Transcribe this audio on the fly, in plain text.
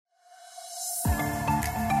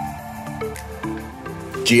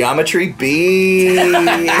Geometry Beach.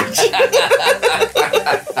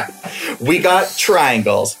 We got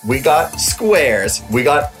triangles. We got squares. We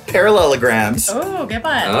got parallelograms. Oh, good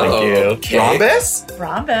one. Thank you. Okay. Rhombus?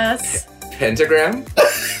 Rhombus. Pentagram?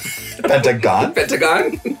 Pentagon?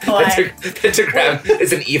 Pentagon? Boy. Pentagram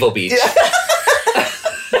is an evil beach. Yeah.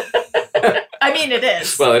 I mean, it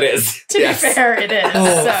is. Well, it is. To be fair, it is.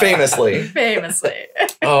 Oh, so- famously. Famously.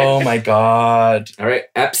 Oh my God. All right,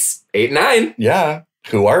 EPs 8 and 9. Yeah.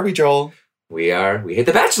 Who are we, Joel? We hate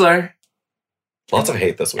The Bachelor. Lots of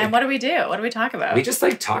hate this week. And what do we do? What do we talk about? We just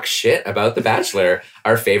talk shit about The Bachelor,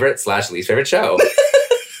 our favorite / least favorite show.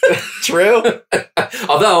 True.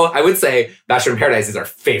 Although I would say Bachelor in Paradise is our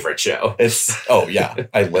favorite show. Oh yeah.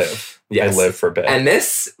 I live. Yes. I live for bit. And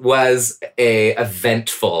this was a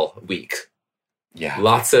eventful week. yeah.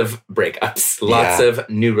 Lots of breakups, lots Yeah. of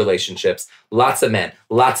new relationships, lots of men,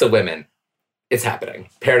 lots of women. It's happening.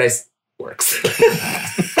 Paradise works.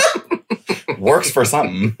 Works for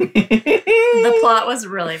something. The plot was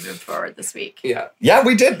really moved forward this week. Yeah. Yeah,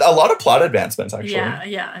 we did a lot of plot advancements actually.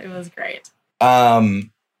 Yeah, it was great.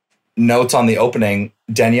 Notes on the opening.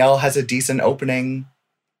 Danielle has a decent opening,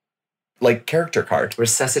 character card.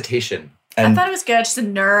 Resuscitation. I And thought it was good. She's a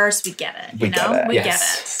nurse. We get it. We You get know? it. We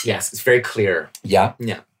Yes. Yes. It's very clear. yeah.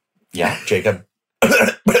 Yeah. Yeah. Jacob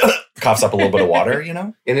coughs up a little bit of water,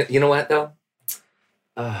 And you know what, though?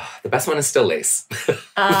 The best one is still Lace. get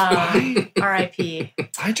it. R.I.P.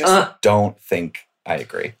 I just don't think I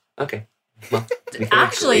agree. Okay. Well, we can agree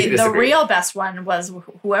Actually, to the disagree. real best one was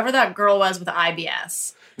whoever that girl was with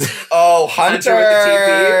IBS. Oh, Hunter with the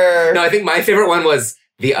TP. No, I think my favorite one was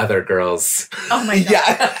the other girls. Oh my god.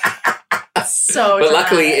 Yeah. So But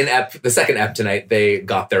luckily, dramatic. in the second ep tonight, they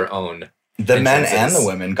got their own. The men Entrances. and the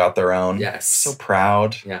women got their own. Yes. So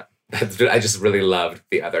proud. Yeah. I just really loved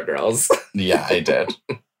the other girls. Yeah, I did.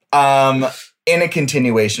 In a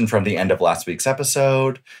continuation from the end of last week's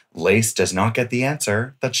episode, Lace does not get the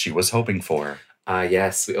answer that she was hoping for.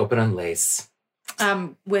 Yes, we open on Lace.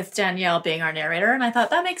 With Danielle being our narrator, and I thought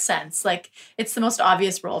that makes sense. It's the most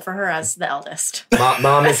obvious role for her as the eldest.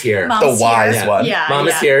 Mom is here. Mom's The wise here. one. Yeah, Mom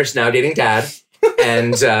is here. She's now dating Dad.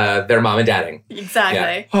 And they're mom and dadding.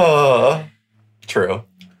 Exactly. True.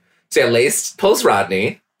 So yeah, Lace pulls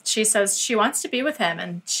Rodney. She says she wants to be with him,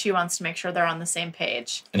 and she wants to make sure they're on the same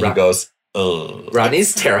page. And he Right. goes, ugh.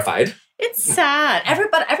 Rodney's terrified. It's sad.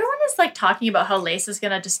 Everyone is talking about how Lace is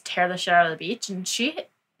gonna just tear the shit out of the beach, and she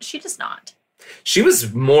does not. She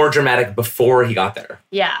was more dramatic before he got there.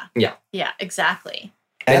 Yeah. Yeah. Yeah. Exactly.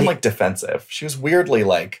 And defensive. She was weirdly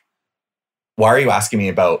like, why are you asking me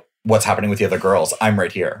about what's happening with the other girls? I'm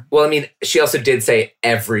right here. Well, I mean, she also did say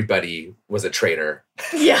everybody was a traitor.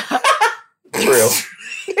 Yeah. True.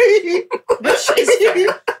 Which is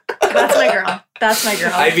fair. That's my girl. That's my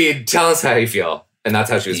girl. I mean, tell us how you feel. And that's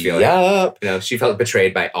how she was feeling. Yep. She felt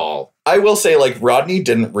betrayed by all. I will say, Rodney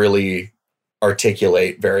didn't really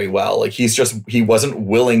articulate very well. He wasn't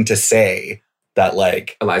willing to say that,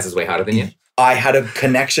 Eliza's way hotter than you. I had a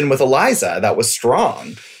connection with Eliza that was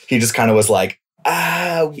strong. He just kind of was like,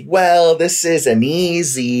 well, this isn't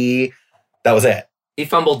easy. That was it. He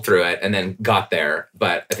fumbled through it and then got there.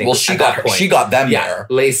 But I think She at got that point, she got them yeah, there.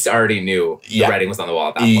 Lace already knew Yeah. the writing was on the wall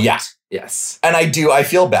at that point. Yeah. Yes. And I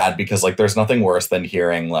feel bad because there's nothing worse than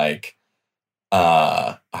hearing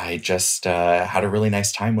I just had a really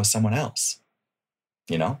nice time with someone else.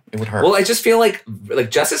 It would hurt. Well, I just feel like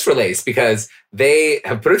justice for Lace because they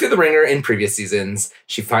have put her through the ringer in previous seasons.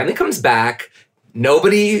 She finally comes back.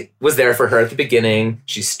 Nobody was there for her at the beginning.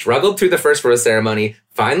 She struggled through the first rose ceremony,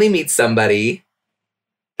 finally meets somebody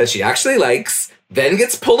that she actually likes, then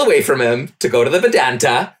gets pulled away from him to go to the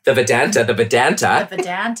Vedanta. The Vedanta. The Vedanta.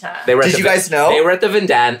 They were at Did the you guys know? They were at the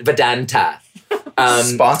Vedanta.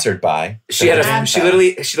 Sponsored by. She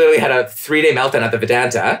literally had a 3-day meltdown at the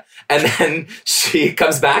Vedanta, and then she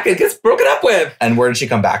comes back and gets broken up with. And where did she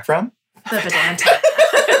come back from? The Vedanta.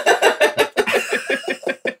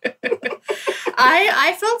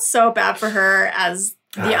 I felt so bad for her as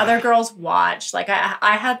the other girls watched. I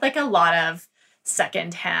had a lot of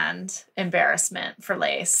secondhand embarrassment for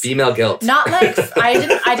Lace. Female guilt. Not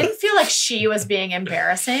I didn't feel like she was being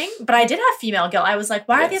embarrassing, but I did have female guilt. I was like,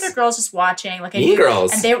 why are the other girls just watching? Mean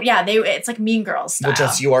Girls. And it's like Mean Girls style. Well,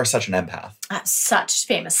 Jess, you are such an empath. Such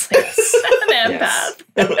famously an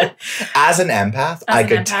empath. As an empath, I an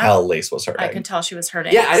could empath, tell Lace was hurting. I could tell she was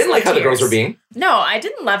hurting. Yeah, I didn't like how the girls Tears. were being. No, I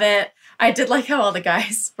didn't love it. I did like how all the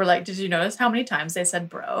guys were like, did you notice how many times they said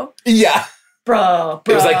bro? Yeah. bro.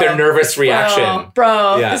 It was like their nervous reaction.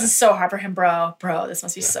 Bro, Yeah. this is so hard for him, bro. Bro, this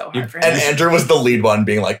must be so hard for him. And Andrew was the lead one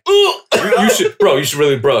being like, ooh. You should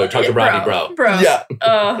really, talk to Rodney, bro. Yeah.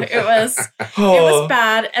 Oh, it was Oh.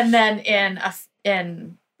 bad. And then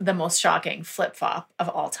in the most shocking flip flop of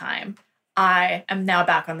all time, I am now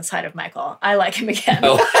back on the side of Michael. I like him again.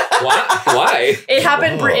 Oh, why? It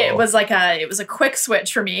happened. Whoa. It was like a quick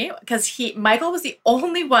switch for me because Michael was the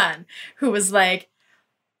only one who was like,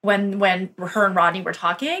 when her and Rodney were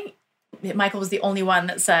talking, Michael was the only one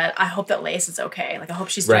that said, "I hope that Lace is okay. Like I hope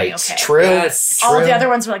she's doing okay." True. Yes. True. All of the other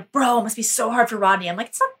ones were like, "Bro, it must be so hard for Rodney." I'm like,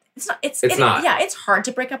 it's not. It's not. Yeah, it's hard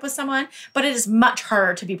to break up with someone, but it is much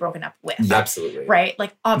harder to be broken up with. Absolutely. Right?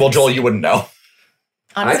 Like, Well, obviously. Joel, you wouldn't know.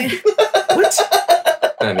 Honestly,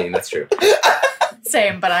 What? I mean, that's true.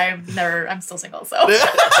 same, but I'm still single, so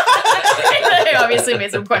I obviously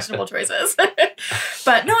made some questionable choices.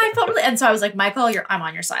 But no, I felt really, and so I was like, Michael, I'm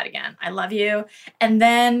on your side again. I love you. And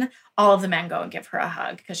then all of the men go and give her a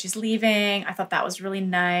hug because she's leaving. I thought that was really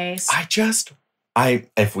nice.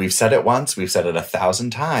 If we've said it once, we've said it 1,000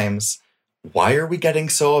 times. Why are we getting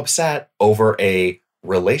so upset over a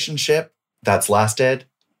relationship that's lasted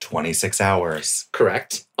 26 hours?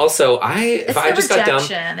 Correct. Also, if I just got dumped,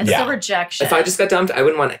 It's Yeah. the rejection. if I just got dumped, I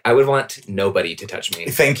would want nobody to touch me.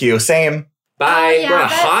 Thank you. Same. Bye. yeah, We're on a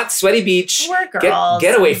but- hot, sweaty beach. We're girls.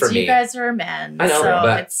 Get away from me. You guys are men. I know, so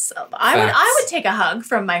but it's I would take a hug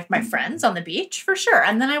from my friends on the beach for sure,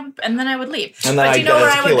 and then I would leave. And then But I'd do you know get a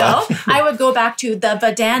where I would tequila. go? I would go back to the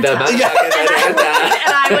Vedanta. Yeah. And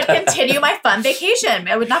I would continue my fun vacation.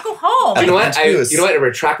 I would not go home. You know what? Confused. You know what? I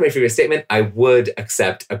retract my previous statement. I would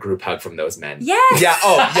accept a group hug from those men. Yes. Yeah.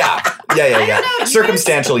 Oh, yeah. Yeah. I don't know, you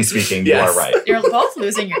Circumstantially speaking, Yes. you are right. You're both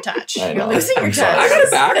losing your touch. I You're know. losing your I'm touch. sorry. I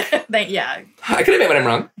got it back. Yeah. I can admit when I'm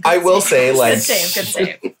wrong. I will say, like, Good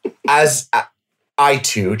save. as I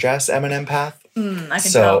too, Jess, am an empath. I can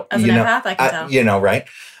So, tell. As an you know, empath, I can tell. You know, right?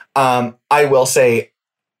 I will say,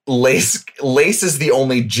 Lace is the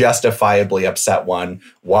only justifiably upset one.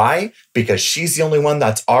 Why? Because she's the only one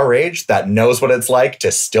that's our age that knows what it's like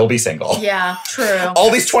to still be single. Yeah, true.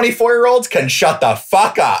 All these 24-year-olds can shut the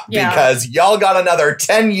fuck up Yeah. because y'all got another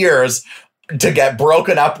 10 years to get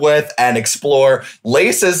broken up with and explore.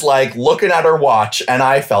 Lace is like looking at her watch, and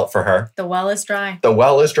I felt for her. The well is dry. The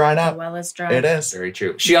well is drying The up. well is dry. It is. Very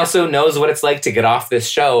true. She also knows what it's like to get off this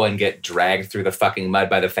show and get dragged through the fucking mud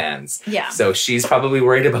by the fans. Yeah. So she's probably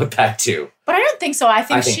worried about that too. But I don't think so. I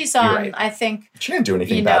think she's you're on. right. I think She didn't do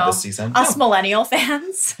anything You bad know, this season. us millennial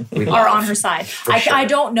fans We are love. on her side. For I sure.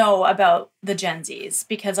 don't know about the Gen Zs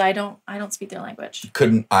because I don't speak their language.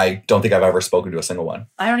 I don't think I've ever spoken to a single one.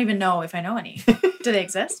 I don't even know if I know any. Do they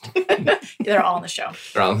exist? They're all on the show.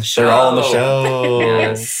 They're on the show. They're all on the show.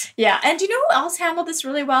 Yes. Yeah. And do you know who else handled this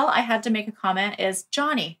really well? I had to make a comment is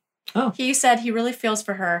Johnny. Oh. He said he really feels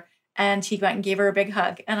for her and he went and gave her a big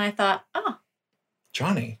hug. And I thought, oh,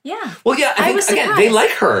 Johnny. yeah, Well, yeah, I I think, was again, surprised. they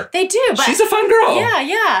like her. they do. But She's a fun girl. yeah.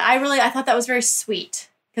 I thought that was very sweet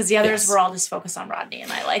because the others Yes. were all just focused on Rodney. And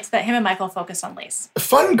I liked that him and Michael focused on Lace.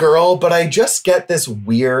 Fun girl, but I just get this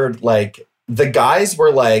weird, like, the guys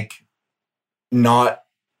were like, not,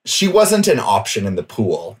 she wasn't an option in the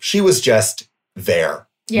pool. She was just there.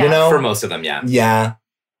 Yeah. You know? For most of them, yeah. Yeah.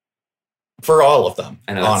 For all of them,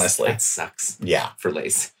 I know that's- honestly. that sucks Yeah. for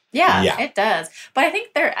Lace. Yeah, Yeah. it does. But I think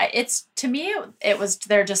to me,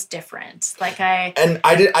 they're just different. Like And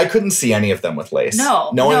I couldn't see any of them with Lace.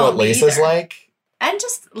 Knowing no, what me Lace is either. like. and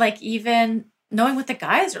just like even knowing what the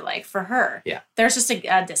guys are like for her. Yeah. There's just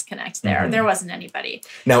a disconnect there. Mhm. There wasn't anybody.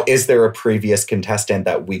 Now, is there a previous contestant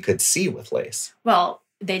that we could see with Lace? Well,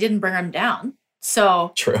 they didn't bring him down.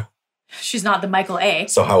 So True. she's not the Michael A.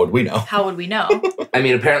 So how would we know? How would we know? I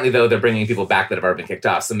mean, apparently, though, they're bringing people back that have already been kicked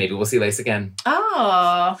off. So maybe we'll see Lace again.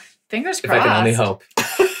 Oh, fingers If crossed. I can only hope.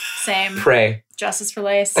 Same. Pray. Justice for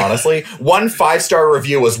Lace. Honestly, one 5-star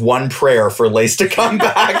review was one prayer for Lace to come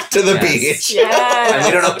back to the Yes. beach. Yes. And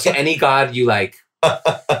we don't know to any god you like.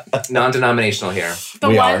 Non-denominational here. The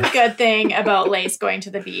We one are. good thing about Lace going to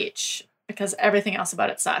the beach, because everything else about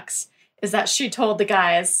it sucks, is that she told the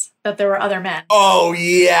guys that there were other men. Oh,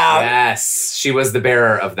 yeah. Yes, she was the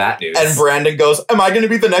bearer of that news. And Brandon goes, am I going to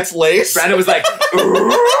be the next Lace? Brandon was like,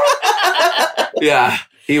 yeah,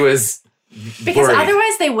 he was Because worried.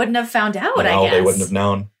 otherwise they wouldn't have found out, I No, guess. they wouldn't have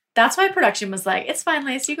known. That's why production was like, it's fine,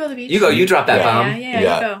 Lace, you go to the beach. You go, you drop that yeah, bomb. Yeah,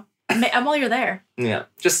 Yeah. you go. And while you're there, Yeah,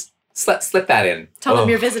 just slip that in. tell them Oh.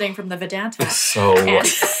 you're visiting from the Vedanta. So And-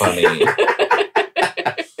 funny.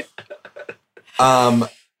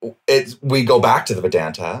 we go back to the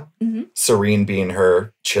Vedanta. Mhm. Serene being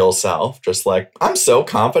her chill self, just like, I'm so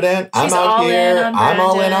confident. I'm She's out all in here. on I'm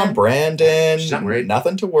all in on Brandon. She's not worried.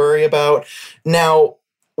 Nothing to worry about. Now,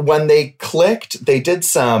 when they clicked, they did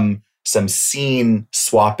some scene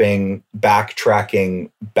swapping, backtracking,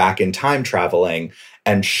 back in time traveling,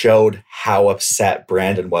 and showed how upset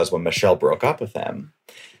Brandon was when Michelle broke up with him.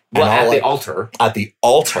 Well, And at all, the like, altar. at the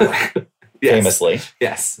altar, Yes. famously.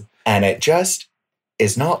 Yes. And it just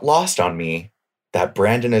is not lost on me that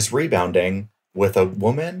Brandon is rebounding with a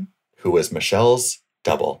woman who is Michelle's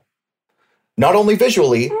double. Not only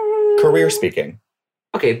visually, career speaking.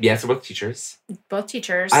 Okay, yes, they're both teachers. Both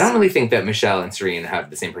teachers. I don't really think that Michelle and Serene have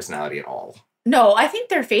the same personality at all. No, I think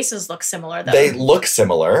their faces look similar though. They look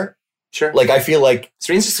similar. Sure. Like, I feel like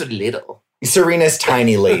Serene's just so little. Serena's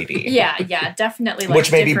tiny lady. yeah, definitely. Like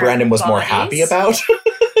Which maybe different Brandon was more happy qualities. about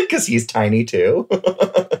because he's tiny too.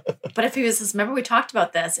 But if he was, remember we talked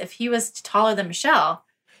about this. If he was taller than Michelle,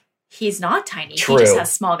 he's not tiny. True. He just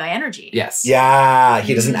has small guy energy. Yes. Yeah,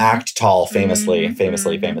 he doesn't Mhm. act tall, famously. Mhm.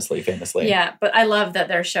 Famously. Yeah, but I love that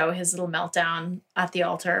their show his little meltdown at the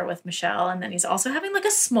altar with Michelle, and then he's also having like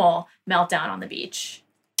a small meltdown on the beach.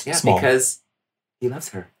 Yeah, Small. because he loves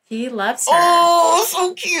her. He loves her. Oh,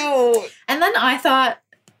 so cute. And then I thought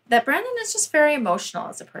that Brandon is just very emotional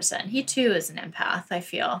as a person. He too is an empath, I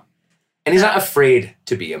feel. And he's not afraid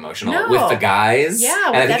to be emotional No. with the guys. Yeah,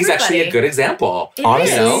 and I with think he's actually a everybody. good example. It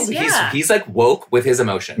Honestly, You know, is, yeah. he's like woke with his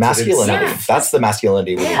emotions. Masculinity. Yeah. That's the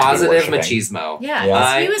masculinity we need to be Positive worshiping. machismo. Yeah, Yeah.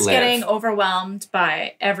 'cause he I was live. getting overwhelmed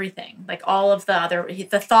by everything, like all of the other,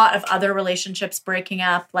 the thought of other relationships breaking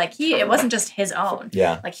up. Like it wasn't just his own.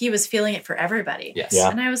 Yeah. Like he was feeling it for everybody. Yes.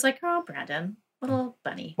 Yeah. And I was like, oh, Brandon, little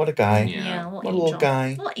bunny, What a guy. Yeah. yeah, What a little little angel, guy.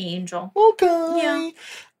 little angel. Little guy.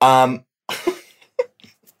 Yeah.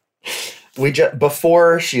 We just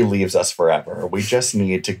before she leaves us forever, we just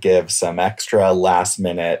need to give some extra last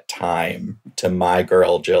minute time to my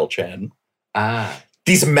girl Jill Chin. Ah.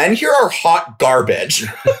 These men here are hot garbage.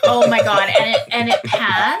 Oh my god! And it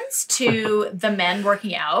pans to the men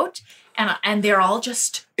working out, and they're all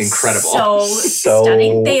just Incredible. so So-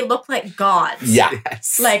 stunning. They look like gods. Yeah.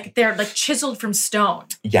 Yes. Like they're like chiseled from stone.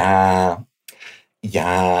 Yeah.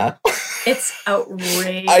 Yeah. It's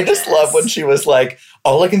outrageous. I just love when she was like,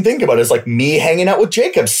 all I can think about is like me hanging out with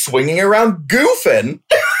Jacob, swinging around, goofing.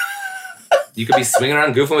 You could be swinging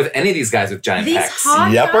around goofing with any of these guys with giant These pecs.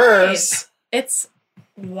 hot Yuppers. guys. It's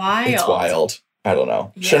wild. It's wild. I don't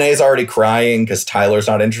know. Yeah. Shanae's already crying because Tyler's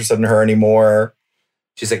not interested in her anymore.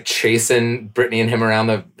 She's like chasing Brittany and him around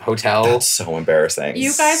the hotel. That's so embarrassing.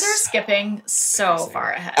 You guys are skipping so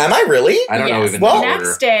far ahead. Am I really? I don't know Yes. even Well, the order.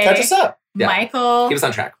 Next day, Catch us up. Yeah. Michael. Keep us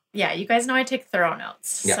on track. Yeah, you guys know I take thorough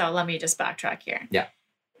notes. Yeah. So let me just backtrack here. Yeah.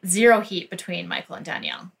 Zero heat between Michael and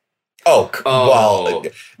Danielle. Oh, Oh. well,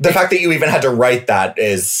 the fact that you even had to write that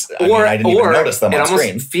is, I mean, I didn't even notice them it on almost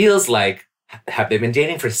screen. feels like, have they been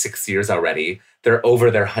dating for 6 years already? They're over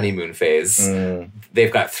their honeymoon phase. Mm,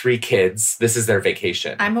 They've got 3 kids. This is their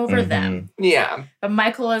vacation. I'm over mhm. them. Yeah. But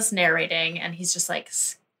Michael is narrating and he's just like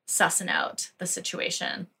sussing out the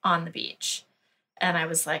situation on the beach. And I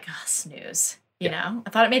was like, oh, snooze. You know? I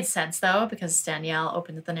thought it made sense though, because Danielle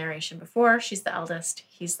opened the narration before. She's the eldest.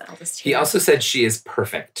 He's the eldest He here. also said she is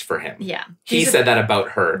perfect for him. Yeah. He These are- said that about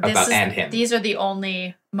her, this about is- and him. These are the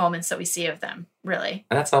only moments that we see of them, really.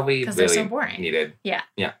 And that's all we 'Cause they're really so boring. needed.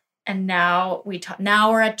 And now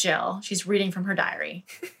now we're at Jill. She's reading from her diary,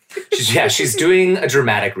 She's doing a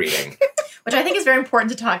dramatic reading. which I think is very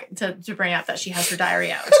important to bring up that she has her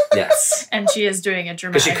diary out Yes. and she is doing a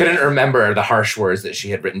dramatic. Because she couldn't remember the harsh words that she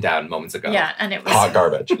had written down moments ago. Yeah, and it was hot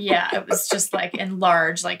garbage. yeah, it was just like in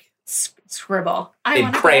large, like scribble. I In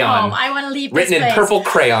want to go crayon. home. I want to leave Written this in place. purple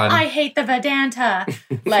crayon. I hate the Vedanta.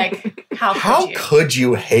 Like, how could How you? could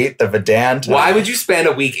you hate the Vedanta? Why would you spend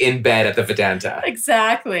a week in bed at the Vedanta?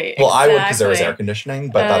 Exactly. Well, I would because there was air exactly. conditioning,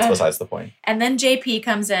 but that's Uh, besides the point. And then JP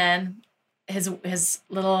comes in. His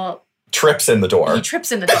little Trips in the door. he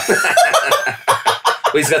trips in the door.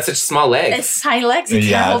 Well, he's got such small legs. His tiny legs, he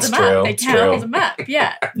Yeah, can't hold it's him true, up. They it's can't true. hold him up.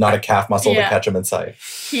 Yeah. Not a calf muscle Yeah. to catch him in sight.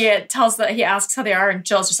 He asks how they are, and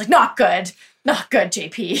Jill's just like, not good. Not good,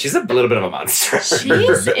 JP. She's a little bit of a monster. She's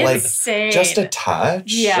Like, insane. Just a touch.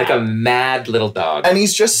 Yeah. Like a mad little dog. And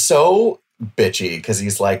he's just so bitchy because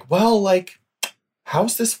he's like, well, like,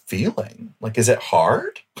 how's this feeling? Like, is it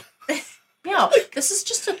hard? No, this is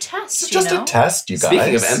just a test. It's just you know? a test, you guys.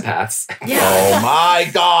 Speaking of empaths, Yeah. Oh my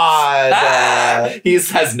God. he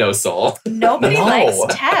has no soul. Nobody No.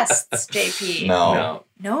 likes tests, JP. No. No.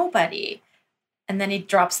 Nobody. And then he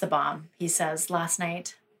drops the bomb. He says, last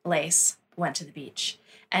night, Lace went to the beach.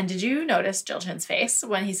 And did you notice Jill Chin's face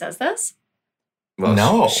when he says this? Well,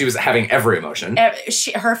 No. she was having every emotion.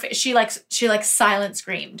 She like silent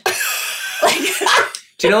screamed. Like,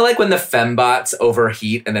 Do you know like when the fembots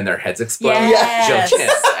overheat and then their heads explode? yes. Jill Chiss.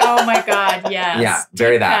 Oh my God, yes. Yeah,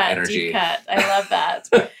 very Deep that cut, energy. Deep cut. I love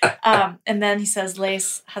that. And then he says,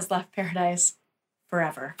 Lace has left paradise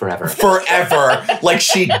forever. Forever. Forever. Like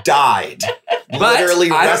she died. But Literally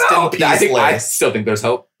I rest don't know. in peace, I Lace. still think there's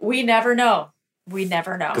hope We never know. We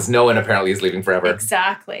never know. because no one apparently is leaving forever.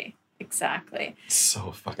 Exactly.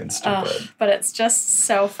 So fucking stupid. But it's just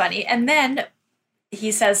so funny. And then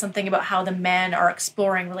he says something about how the men are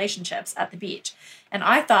exploring relationships at the beach. And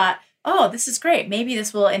I thought, oh, this is great. Maybe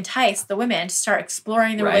this will entice the women to start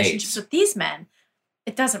exploring the Right. relationships with these men.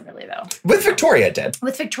 It doesn't really, though. With Victoria, it did.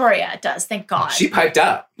 With Victoria, it does. Thank God. She piped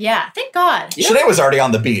up. Yeah, thank God. Yeah. Shanae was already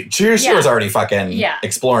on the beat. She Yeah. was already fucking Yeah.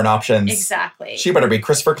 exploring options. Exactly. She better be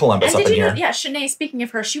Christopher Columbus and up did in you know, here. yeah, Shanae, speaking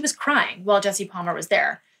of her, she was crying while Jesse Palmer was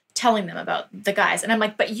there, telling them about the guys. And I'm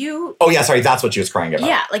like, but you, Oh, yeah, sorry. That's what she was crying about.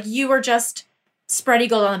 yeah, like you were just spread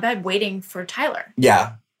eagled on the bed waiting for Tyler.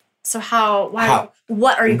 Yeah. So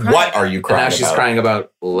what are you crying What about? are you And crying now about? she's crying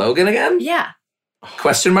about Logan again? Yeah.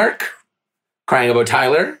 Question mark? Crying about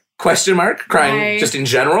Tyler? Question mark? Crying just in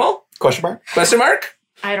general? Question mark? Question mark?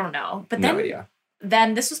 I don't know. But No idea.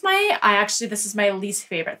 then this is my least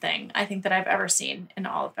favorite thing I think that I've ever seen in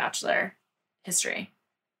all of Bachelor history.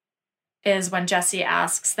 Is when Jesse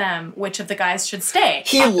asks them which of the guys should stay.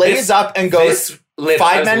 He lays up and goes, I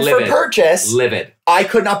 5 was men livid. for purchase. Livid. I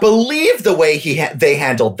could not believe the way they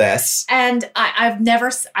handled this. And I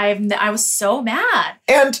was so mad.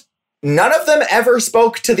 And none of them ever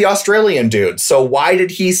spoke to the Australian dude. So why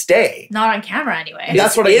did he stay? Not on camera anyway.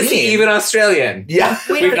 That's what I Is mean. he even Australian? Yeah.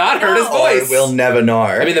 We've not heard his know. voice. We'll never know.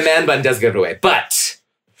 I mean, the man bun does give it away, but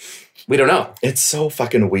we don't know. It's so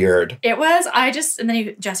fucking weird. It was, and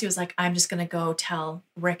then Jesse was like, I'm just going to go tell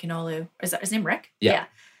Rick and Olu, is that his name, Rick? Yeah.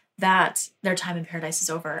 That their time in paradise is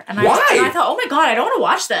over. And Why? I thought, oh my God, I don't want to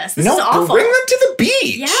watch this. This is No, awful. bring them to the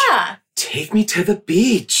beach. Yeah. Take me to the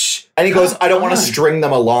beach. And he goes, I don't want to God. string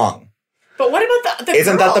them along. But what about the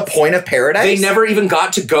Isn't that the girls? point of paradise? They never even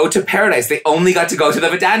got to go to paradise. They only got to go to the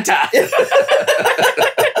Vedanta.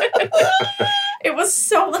 It was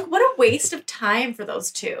so, like, what a waste of time for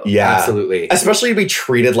those two. Yeah. Absolutely. Especially to be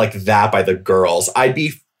treated like that by the girls. I'd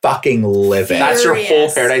be fucking livid. That's your whole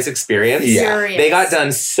Furious. paradise experience. Yeah. Furious. They got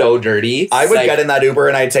done so dirty. I would Like, get in that Uber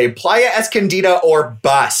and I'd say, Playa Escondida or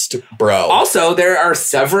bust, bro. Also, there are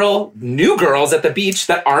several new girls at the beach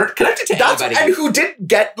that aren't connected to That's anybody. and who didn't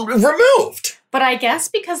get removed. But I guess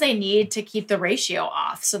because they need to keep the ratio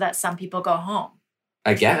off so that some people go home.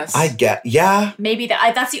 I guess. I get, yeah. Maybe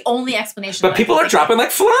that's the only explanation. But that I people can are think of. dropping like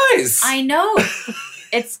flies. I know.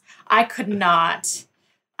 I could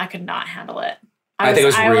not handle it. I think it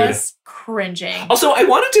was rude. I was cringing. Also, I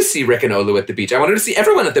wanted to see Rick and Olu at the beach. I wanted to see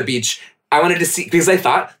everyone at the beach. I wanted to see, because I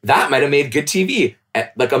thought that might have made good TV.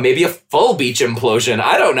 Like maybe a full beach implosion.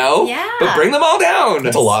 I don't know. Yeah. But bring them all down.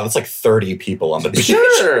 That's a lot. That's like 30 people on the beach.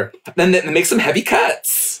 Sure. Then make some heavy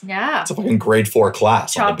cuts. Yeah. It's a fucking grade 4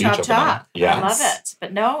 class on Chop, the beach. chop, over there. chop. Yeah. I love it.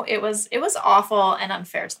 But no, it was awful and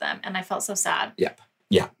unfair to them. And I felt so sad. It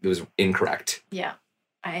was incorrect. Yeah.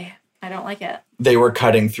 I don't like it. They were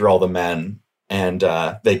cutting through all the men and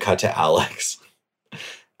they cut to Alex.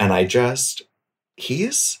 And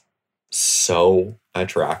he's so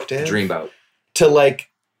attractive. Dreamboat. To like,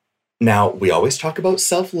 now we always talk about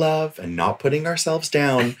self-love and not putting ourselves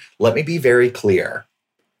down. Let me be very clear.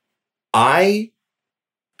 I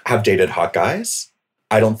have dated hot guys.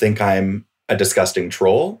 I don't think I'm a disgusting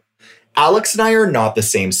troll. Alex and I are not the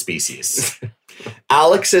same species.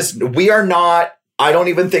 We are not, I don't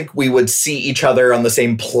even think we would see each other on the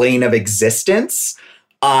same plane of existence.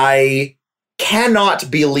 I cannot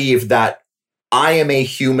believe that I am a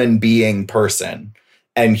human being person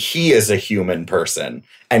and he is a human person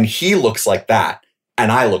and he looks like that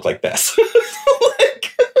and I look like this.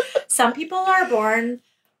 Some people are born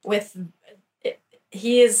with.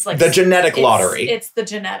 He is like The genetic lottery. It's the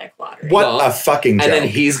genetic lottery. What Well, a fucking joke. And then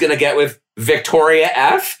he's going to get with Victoria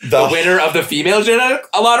F., the winner of the female genetic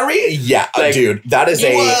lottery. Yeah, Like, dude, that is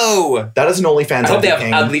an Whoa. OnlyFans. I hope they I'm have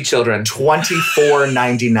paying ugly children.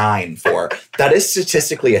 $24.99 for. That is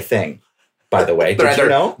statistically a thing, by the way. They're Did you either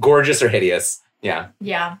know? gorgeous or hideous. Yeah.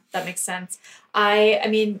 Yeah, that makes sense. I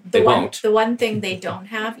mean, They won't. the one thing they don't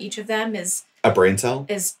have, each of them is A brain cell?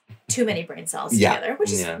 too many brain cells Yeah. together,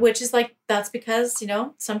 Yeah. which is like that's because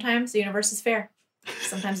sometimes the universe is fair,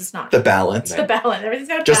 sometimes it's not. The balance. It's the balance. Everything's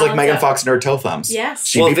got to Just like balance Megan out. Fox and her toe thumbs. Yes.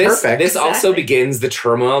 She'd be perfect. This also Exactly. begins the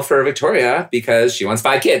turmoil for Victoria because she wants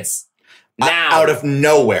 5 kids. Now. Out of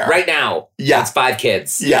nowhere. Right now. Yeah. It's 5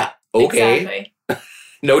 kids. Yeah. Okay. Exactly.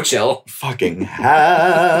 No chill. Fucking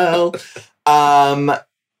hell.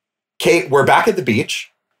 Kate, we're back at the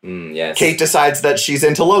beach. Yes. Kate decides that she's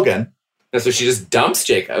into Logan. So she just dumps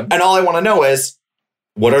Jacob. And all I want to know is,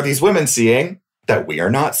 what are these women seeing that we are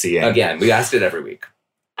not seeing? Again, we asked it every week.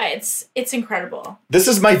 It's incredible. This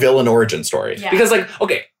is my villain origin story. Yeah. Because, like,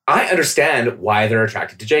 okay, I understand why they're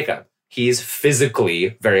attracted to Jacob. He's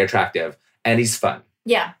physically very attractive and he's fun,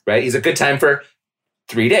 Yeah. right? He's a good time for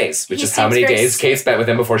 3 days, which He is how seems many very days sweet. Kate spent with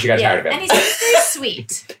him before she got tired of him. And he seems very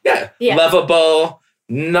sweet. Yeah. Lovable,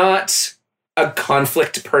 not a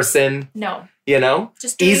conflict person, No. you know?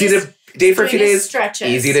 Just doing Easy his- to date for a few doing his days, stretches.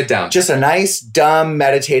 easy to dump. Just a nice, dumb,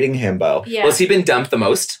 meditating himbo. Yeah. Well, has he been dumped the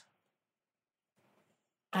most?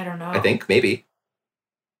 I don't know. I think, maybe.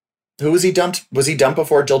 Who was he dumped? Was he dumped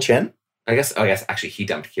before Jill Chin? I guess actually he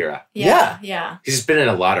dumped Kira. Yeah. Yeah. He's just been in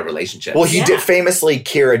a lot of relationships. Well, he Yeah. did famously,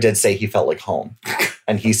 Kira did say he felt like home.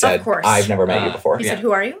 And he said, course. I've never met you before. He Yeah. said,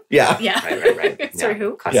 "Who are you?" Yeah. Yeah. Right. Sorry, Yeah.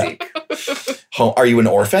 who? Classic. Home, are you an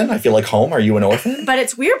orphan? I feel like home. Are you an orphan? But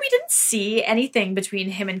it's weird we didn't see anything between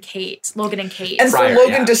him and Kate, Logan and Kate. And Prior, for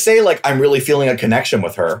Logan yeah. to say, like, I'm really feeling a connection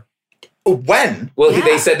with her. When? Well, Yeah.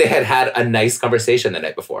 they said they had a nice conversation the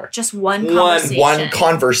night before. just one One- conversation. One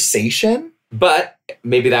conversation? But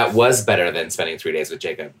maybe that was better than spending 3 days with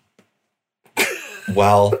Jacob.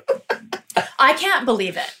 Well, I can't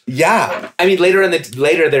believe it. yeah. I mean, later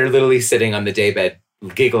they're literally sitting on the daybed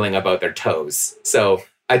giggling about their toes. So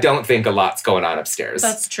I don't think a lot's going on upstairs.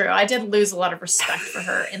 That's true. I did lose a lot of respect for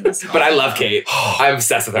her in this moment. But I love Kate. I'm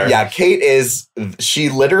obsessed with her. Yeah, Kate she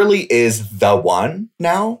literally is the one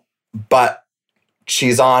now, but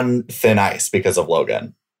she's on thin ice because of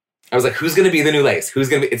Logan. I was like, who's going to be the new Lace? Who's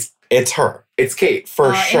going to be? It's her, It's Kate.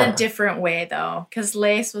 for sure. In a different way, though, because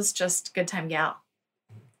Lace was just good time gal.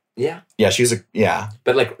 Yeah. Yeah,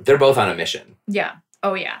 But like, they're both on a mission. Yeah.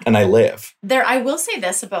 Oh, yeah. and I live. I will say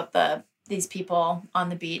this about these people on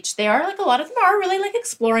the beach. They are, like, a lot of them are really, like,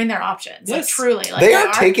 exploring their options. Like, Yes. truly. Like, They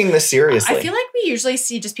are taking this seriously. I feel like we usually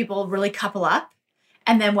see just people really couple up.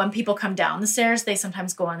 And then when people come down the stairs, they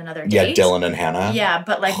sometimes go on another yeah, date. Dylan and Hannah. Yeah,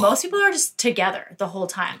 but like most people are just together the whole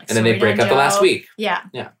time. Like And then they Serena break up the Joe. last week. Yeah.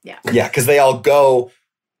 Yeah, because they all go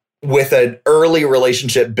with an early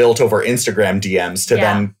relationship built over Instagram DMs to Yeah.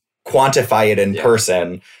 then quantify it in Yeah.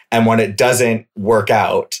 person. And when it doesn't work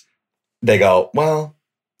out, they go, well,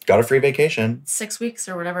 got a free vacation. 6 weeks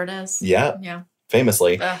or whatever it is. Yeah, Yeah.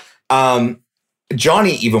 famously. Ugh.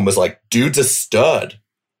 Johnny even was like, dude's a stud.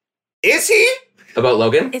 Is he? Is, About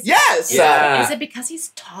Logan? Yes. Yeah. Is it because he's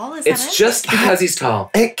tall? Is that It's it? just because he's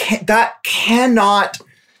tall. That cannot.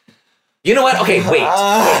 You know what? Okay,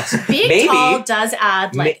 wait. Being maybe- tall does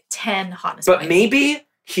add like may- 10 hotness But points. maybe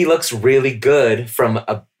he looks really good from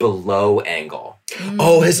a below angle.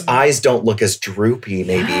 Oh, his eyes don't look as droopy,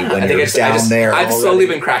 maybe, Yeah. when you're down there. I've already. slowly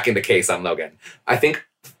been cracking the case on Logan. I think,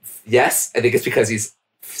 yes, I think it's because he's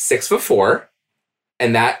 6'4",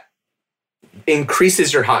 and that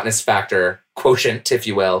increases your hotness factor quotient, if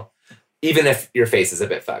you will, even if your face is a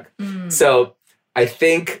bit thug. Mm. So I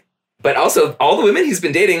think, but also all the women he's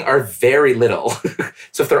been dating are very little.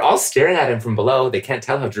 So if they're all staring at him from below, they can't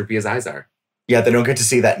tell how droopy his eyes are. Yeah, they don't get to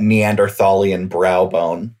see that Neanderthalian brow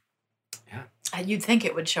bone. You'd think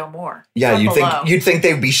it would show more. Yeah, from below. you'd think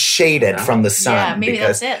they'd be shaded Yeah. from the sun. Yeah, maybe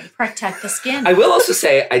because, that's it. Protect the skin. I will also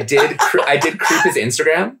say I did creep his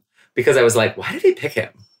Instagram because I was like, why did they pick him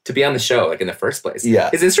to be on the show like in the first place? Yeah.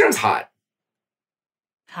 His Instagram's hot.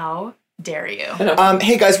 How dare you?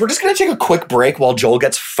 Hey guys, we're just gonna take a quick break while Joel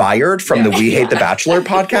gets fired from the We Hate the Bachelor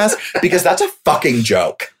podcast because that's a fucking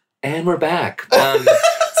joke. And we're back.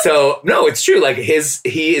 So no, it's true. Like he is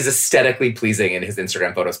aesthetically pleasing in his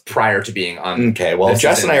Instagram photos prior to being on. Okay, well, This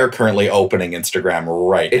Jess isn't- and I are currently opening Instagram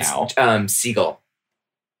right It's now. Siegel,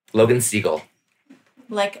 Logan Siegel.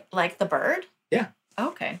 Like the bird? Yeah.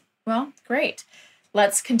 Okay. Well, great.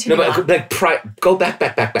 Let's No, continue but on. like go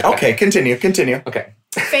back. Okay, continue. Okay.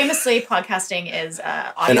 Famously, podcasting is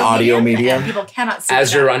An audio medium. and people cannot see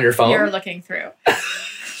As that. you're on your phone. You're looking through.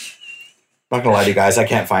 Not gonna lie to you guys, I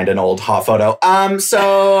can't find an old hot photo.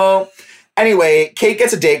 So anyway, Kate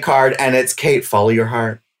gets a date card and it's Kate, follow your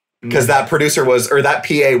heart. Because that producer that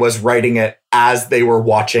PA was writing it as they were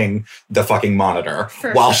watching the fucking monitor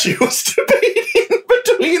For while sure. she was debating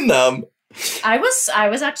between them. I was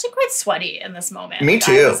actually quite sweaty in this moment. Me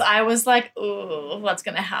too. I was like, ooh, what's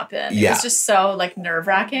gonna happen? It Yeah. was just so like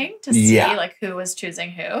nerve-wracking to see Yeah. like who was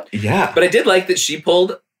choosing who. Yeah. But I did like that she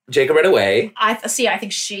pulled Jacob right away, I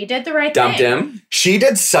think she did the right dumped thing. him. She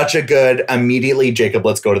did such a good immediately, Jacob,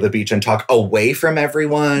 let's go to the beach and talk away from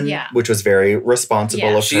everyone. Yeah. Which was very responsible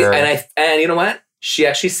Yeah. of her. And you know what? she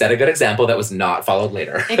actually set a good example that was not followed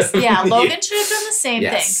later. Yeah, Logan should have done the same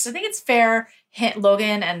thing. Yes. 'Cause I think it's fair.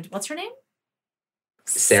 Logan and what's her name?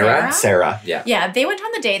 Sarah? Sarah. Yeah. Yeah, they went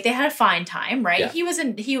on the date. They had a fine time, right?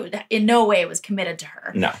 Yeah. He in no way was committed to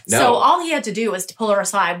her. No. No. So all he had to do was to pull her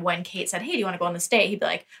aside when Kate said, "Hey, do you want to go on this date?" He'd be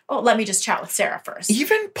like, "Oh, let me just chat with Sarah first."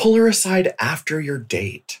 Even pull her aside after your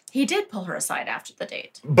date. He did pull her aside after the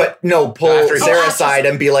date. But no, pull After he- Sarah Oh, after- aside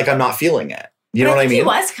and be like, I'm not feeling it. You know But what I mean? He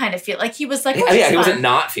was kind of like he was like, "Oh, yeah, she's he wasn't fun."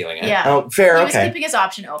 not feeling it. Yeah. Oh, fair, He was okay. keeping his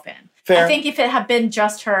option open. Fair. I think if it had been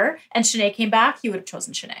just her and Shanae came back, he would have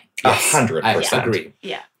chosen Shanae. Yes, 100%. I agree.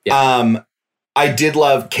 Yeah. I did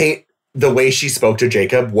love Kate. The way she spoke to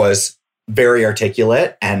Jacob was very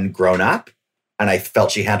articulate and grown up. And I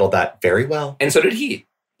felt she handled that very well. And so did he.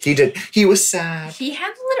 He did. He was sad. He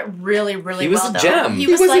handled it really, really He was well. a though. gem. He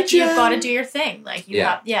He was was a like, "You've gem. got to do your thing." Like you Yeah.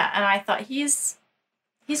 have, yeah. And I thought he's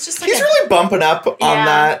just like He's really bumping up on Yeah.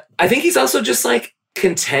 that. I think he's also just like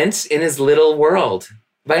content in his little world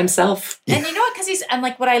by himself. And you know what? Because and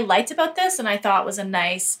like what I liked about this, and I thought was a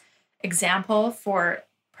nice example for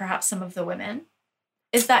perhaps some of the women,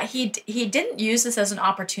 is that he didn't use this as an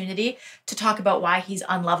opportunity to talk about why he's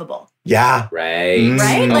unlovable. Yeah. Right.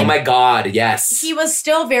 Right? Oh Like- my God. Yes. He was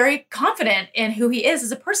still very confident in who he is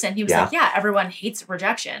as a person. He was Yeah. like, "Yeah, everyone hates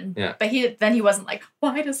rejection." Yeah. But he wasn't like,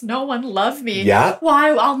 "Why does no one love me? Yeah. Why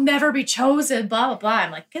I'll never be chosen?" Blah blah blah.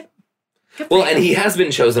 I'm like, good for Well, you." and he has been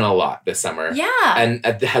chosen a lot this summer. Yeah. And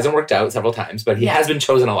it hasn't worked out several times, but he Yeah. has been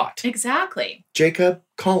chosen a lot. Exactly. Jacob,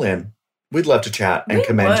 call in. We'd love to chat and We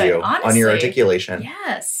commend would, you on honestly. your articulation.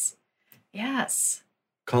 Yes. Yes.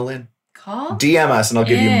 Call in. Call. DM us and I'll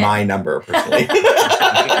give you Yeah. my number personally.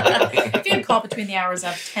 If you can call between the hours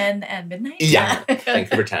of 10 and midnight. Yeah.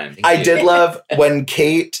 Thank you for time. Thank I you. did love when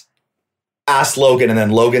Kate asked Logan and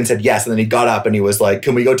then Logan said yes. And then he got up and he was like,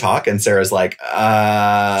 "Can we go talk?" And Sarah's like,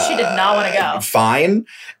 She did not wanna go. Fine.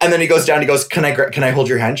 And then he goes down, he goes, can I hold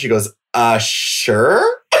your hand? She goes,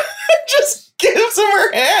 sure. Just gives him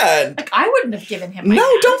her hand. Like, I wouldn't have given him my No,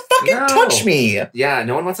 hand. don't fucking No. touch me. Yeah,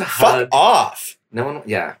 no one wants a Fuck hug. off. No one,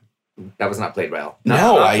 yeah. That was not played well.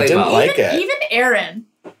 No, I played didn't well. like it. Even Aaron,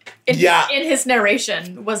 in his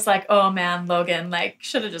narration, was like, "Oh man, Logan, like,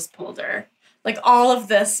 should have just pulled her. Like, all of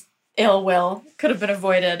this ill will could have been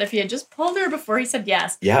avoided if he had just pulled her before he said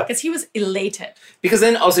yes." Yep. Because he was elated. Because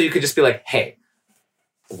then also you could just be like, hey,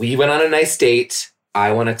 we went on a nice date.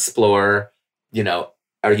 I want to explore,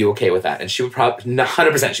 are you okay with that? And she would probably,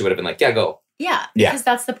 100% she would have been like, yeah, go. Yeah. Yeah. Because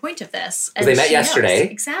that's the point of this. Because they met she knows. yesterday.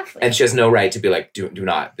 Exactly. And she has no right to be like, do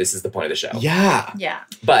not. This is the point of the show. Yeah. yeah.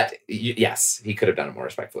 But yes, he could have done it more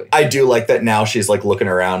respectfully. I do like that now she's like looking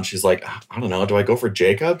around. She's like, I don't know. Do I go for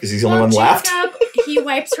Jacob? Because he's the only one left. Jacob, he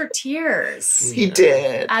wipes her tears He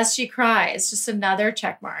did. as she cries. Just another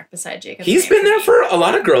check mark beside Jacob. He's been there for a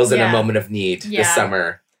lot of girls in a Yeah. moment of need Yeah. this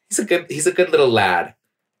summer. He's a good little lad.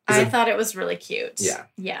 He's I a- thought it was really cute. Yeah.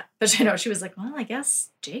 Yeah. But I know she was like, "Well, I guess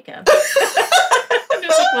Jacob." I'm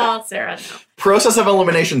just like, "Well, Sarah, no." Process of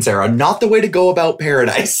elimination, Sarah. Not the way to go about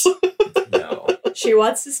paradise. no. She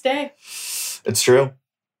wants to stay. It's true.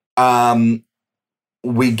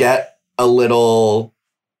 We get a little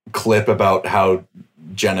clip about how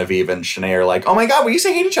Genevieve and Shanae are like, "Oh my God, we used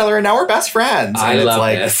to hate each other and now we're best friends." I And it's love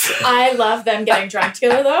like, this. I love them getting drunk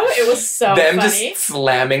together, though. It was so Them funny. just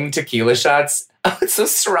slamming tequila shots. Oh, it's so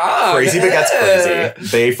strong. Crazy begets crazy.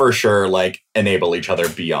 They for sure like enable each other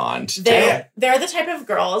beyond. They're the type of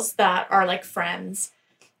girls that are like friends,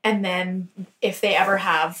 and then if they ever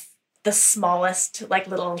have the smallest like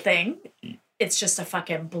little thing, it's just a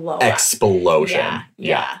fucking blow up. Explosion.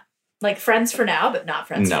 Yeah. Like friends for now, but not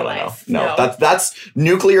friends for life. No. That's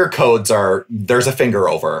nuclear codes are there's a finger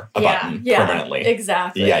over a button permanently.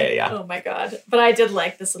 Exactly. Yeah. Oh my God. But I did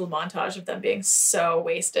like this little montage of them being so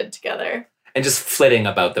wasted together. And just flitting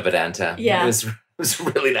about the Vedanta. Yeah. It was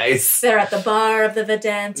really nice. They're at the bar of the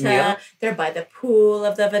Vedanta. Yeah. They're by the pool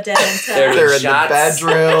of the Vedanta. They're in Shots. the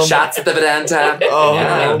bedroom. Shots at the Vedanta. Oh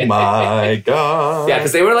Yeah. my God. Yeah,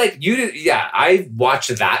 because they were like, I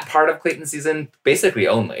watched that part of Clayton season basically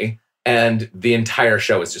only, and the entire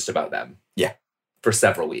show is just about them. Yeah. For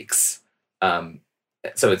several weeks.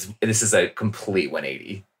 So this is a complete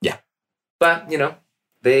 180. Yeah. But,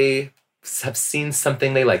 they have seen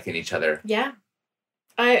something they like in each other. Yeah.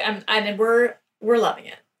 And we're loving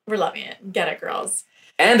it. We're loving it. Get it, girls.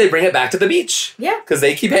 And they bring it back to the beach. Yeah. Because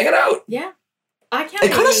they keep hanging out. Yeah. I can't It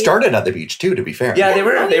kind of believe- started at the beach too, to be fair. Yeah, they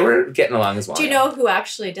Oh, they were getting along as well. Do you know who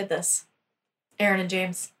actually did this? Aaron and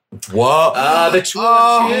James. Whoa. The two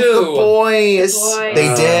Oh, of you. the boys. The boys.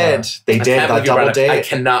 They did. They I did can't believe that you brought double up- date. I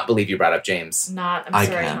cannot believe you brought up James. I'm I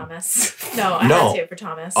sorry, can. Thomas. No, I No. had to for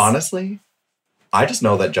Thomas. Honestly, I just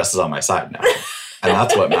know that Jess is on my side now. And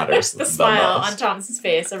that's what matters. The smile most. on Thomas's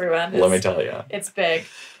face, everyone. Let me tell you. It's big.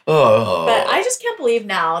 Oh. But I just can't believe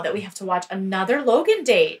now that we have to watch another Logan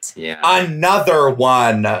date. Yeah. Another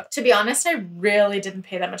one. To be honest, I really didn't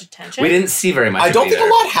pay that much attention. We didn't see very much. I of don't it think a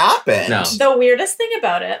either. lot happened. No. The weirdest thing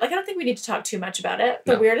about it, like I don't think we need to talk too much about it.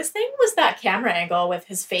 The No. weirdest thing was that camera angle with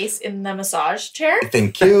his face in the massage chair.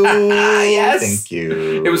 Thank you. Yes. Thank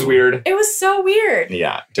you. It was weird. It was so weird.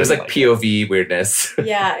 Yeah. It was like POV weirdness.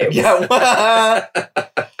 Yeah, it was, Yeah.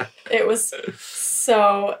 it was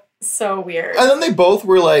so weird. And then they both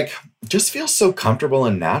were like, just feels so comfortable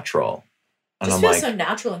and natural. And Just I'm feels like, so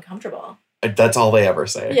natural and comfortable. that's all they ever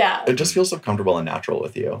say. Yeah. It just feels so comfortable and natural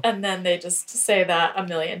with you. And then they just say that a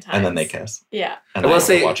million times. And then they kiss. Yeah. And I will get to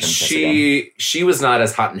say watch him kiss again. she was not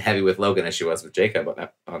as hot and heavy with Logan as she was with Jacob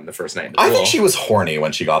on the first night in the I pool. think she was horny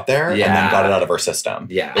when she got there and then Yeah. got it out of her system.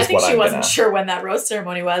 Yeah. I is think what she I'm wasn't gonna- sure when that rose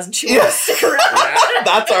ceremony was, and she Yeah. wanted to stick around.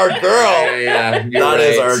 That's our girl. Yeah, you're That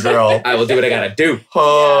is right. our girl. I will do what I gotta do.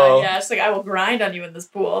 Oh. Yeah, she's like, I will grind on you in this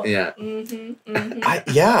pool. Yeah. Mm-hmm.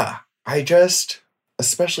 Mm-hmm. I just,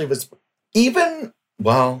 especially if it's even,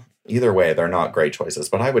 well, either way, they're not great choices,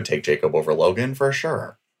 but I would take Jacob over Logan for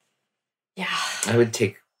sure. Yeah. I would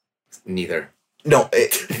take neither. No,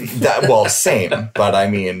 same, but I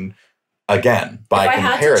mean, again, by if I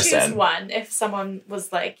had to choose comparison. one, if someone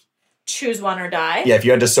was like, choose one or die, Yeah, if you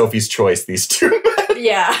had to Sophie's choice, these two.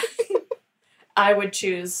 yeah, I would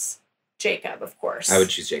choose Jacob, of course. I would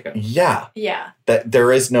choose Jacob. Yeah, Yeah, that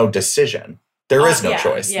there is no decision. There is no yeah,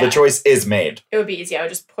 choice. yeah. The choice is made. it would be easy. I would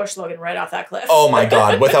just push Logan right off that cliff. Oh my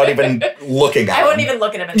God, without even looking at I wouldn't him. even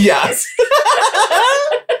look at him in the Yeah. face.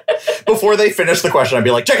 Before they finish the question, I'd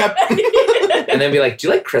be like, Jacob! And then be like, do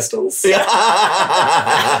you like crystals? Yeah.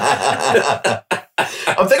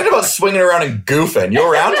 I'm thinking about swinging around and goofing. You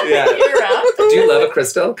around? Yeah. You're around. Do you love a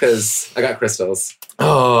crystal? Because I got crystals.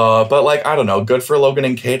 Oh, but like, I don't know. Good for Logan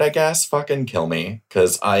and Kate, I guess. Fucking kill me.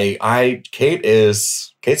 Because Kate's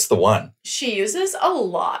the one. She uses a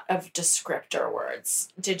lot of descriptor words.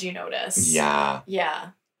 Did you notice? Yeah. Yeah.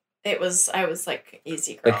 I was like,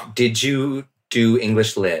 easy girl. Like, did you do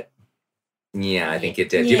English lit? Yeah, I think you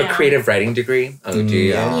did. Do you have a Yeah. creative writing degree? Oh, do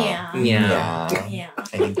you? Yeah. Yeah. Yeah. I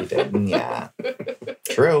think you did. Yeah.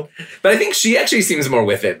 True. But I think she actually seems more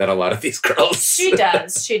with it than a lot of these girls. She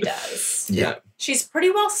does. She does. Yeah. She's pretty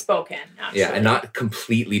well spoken, actually. Yeah, and not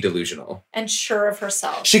completely delusional. And sure of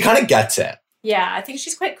herself. She kind of gets it. Yeah, I think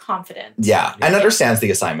she's quite confident. Yeah. And understands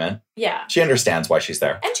the assignment. Yeah. She understands why she's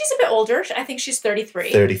there. And she's a bit older. I think she's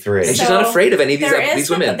 33. 33. And So she's not afraid of any of these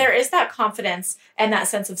women. There is that confidence and that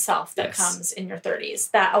sense of self that Yes. comes in your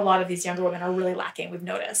 30s that a lot of these younger women are really lacking. We've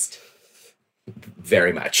noticed.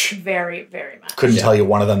 Very much. Very, very much. Couldn't tell you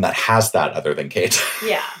one of them that has that other than Kate.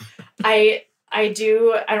 Yeah. I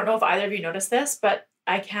don't know if either of you noticed this, but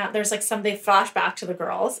I can't. There's like they flash back to the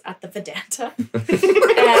girls at the Vedanta. And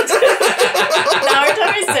now every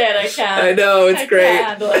time I say it, I can't. I know, it's I great. can't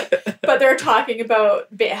handle it. But they're talking about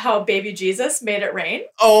how baby Jesus made it rain.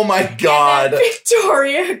 Oh my God. And then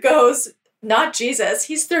Victoria goes, not Jesus.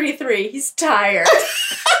 He's 33. He's tired.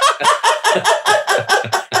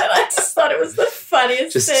 And I just thought it was the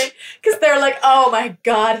funniest Just- thing because they're like, oh my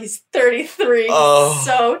God, he's 33. Oh. He's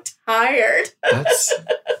so tired. That's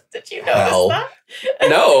Did you notice Hell. that?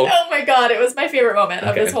 No. Oh my God, it was my favorite moment of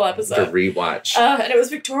Okay. this whole To episode. rewatch. And it was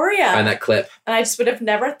Victoria. Find that clip. And I just would have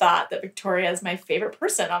never thought that Victoria is my favorite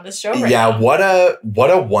person on this show right yeah, now. what a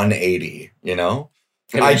 180, you know?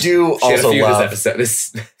 I do She had a also few love this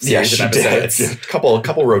Yeah, series she of did. episodes.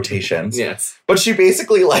 Couple rotations. Yes. But she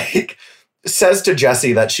basically like says to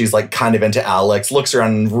Jesse that she's like kind of into Alex, looks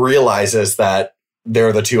around and realizes that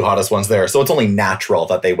they're the two hottest ones there. So it's only natural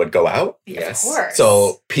that they would go out. Yes. Of course.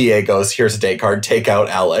 So PA goes, here's a date card, take out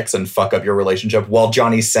Alex and fuck up your relationship while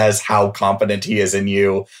Johnny says how confident he is in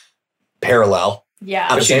you. Parallel. yeah. At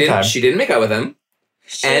But the same time. she didn't make out with him.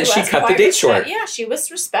 And she was cut the quite date short. Yeah, she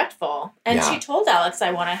was respectful. And Yeah. she told Alex,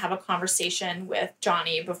 I want to have a conversation with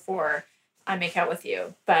Johnny before I make out with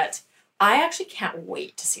you. But I actually can't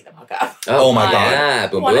wait to see them hook up. Oh my God. Yeah, I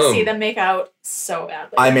boom, want to boom. see them make out so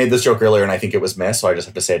badly. I made this joke earlier and I think it was missed, so I just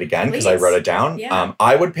have to say it again because I Please. wrote it down. Yeah.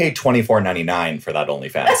 I would pay $24.99 for that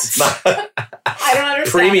OnlyFans. I don't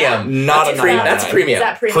understand. Premium. Not That's a premium. That's $9.99. premium. Is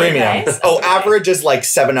that premium? Premium. Guys? Oh, Okay. average is like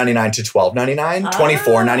 $7.99 to $12.99. Oh.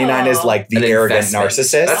 $24.99 is like the An arrogant investment.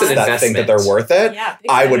 narcissists That's an that think that they're investment. worth it. Yeah,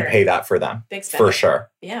 big I would spender. pay that for them. Big spender. For sure.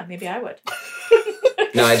 Yeah, maybe I would.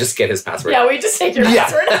 No, I just get his password. Yeah, we just take your Yeah.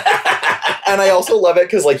 password. And I also love it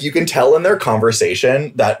because like you can tell in their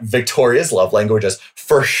conversation that Victoria's love language is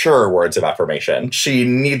for sure words of affirmation. She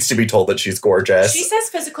needs to be told that she's gorgeous. She says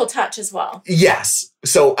physical touch as well. Yes.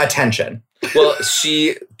 So attention. Well,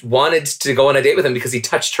 she wanted to go on a date with him because he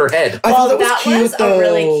touched her head. I thought that was cute, though. a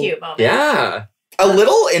really cute moment. Yeah. A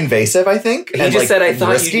little invasive, I think. He and, just said, I thought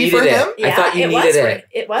you risky needed for it. him. I thought you needed it.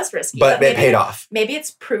 It was risky. But it maybe, paid off. Maybe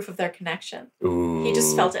it's proof of their connection. Ooh. He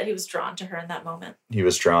just felt it. He was drawn to her in that moment. He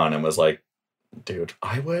was drawn and was like, dude,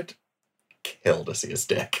 I would kill to see his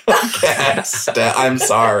dick. I'm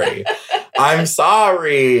sorry. I'm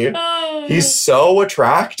sorry. He's so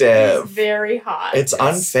attractive. He's very hot. It's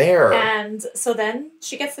unfair. And so then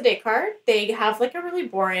she gets the date card. They have like a really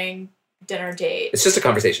boring dinner date. It's just a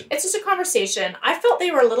conversation. It's just a conversation. I felt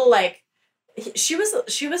they were a little like, she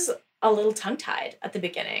was a little tongue-tied at the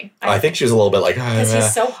beginning. I think she was a little bit like, because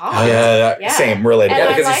he's so hot. Yeah. Same, related. And Yeah, I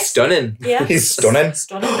because liked- he's stunning. Yeah. He's stunning.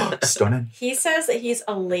 Stunning. Stunning. He says that he's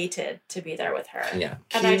elated to be there with her. Yeah.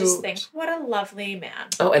 And I just Cute. think, what a lovely man.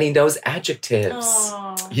 Oh, and he knows adjectives.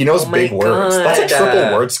 Oh. He knows Oh my big words. That's a God.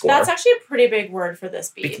 triple word score. That's actually a pretty big word for this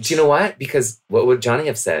beach. Do you know what? Because what would Johnny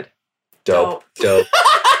have said? dope. Dope.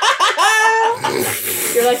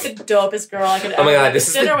 You're like the dopest girl I could ever Oh my God, have this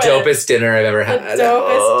is the dinner with. dopest dinner I've ever The had.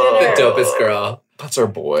 dopest dinner. The dopest girl. That's our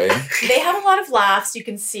boy. They have a lot of laughs. You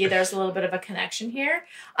can see there's a little bit of a connection here.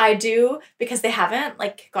 I do, because they haven't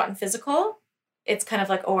like gotten physical. It's kind of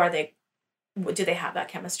like, do they have that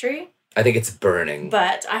chemistry? I think it's burning.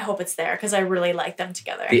 But I hope it's there because I really like them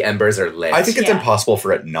together. The embers are lit. I think it's Yeah. impossible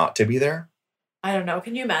for it not to be there. I don't know.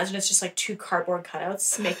 Can you imagine? It's just like two cardboard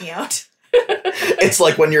cutouts making out. It's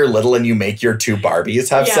like when you're little and you make your two Barbies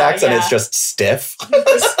have Yeah, sex and yeah. it's just stiff.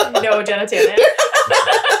 There's no genitalia.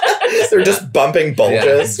 They're just bumping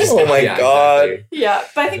bulges. Yeah. Oh my Yeah, God. exactly. Yeah,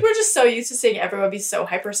 but I think we're just so used to seeing everyone be so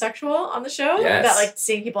hypersexual on the show Yes. that like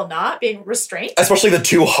seeing people not being restrained. Especially the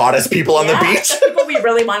two hottest people on the beach. The people we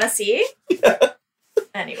really want to see.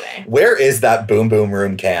 Anyway, Where is that boom boom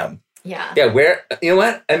room cam? yeah. Yeah, you know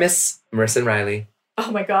what? I miss Marissa and Riley. Oh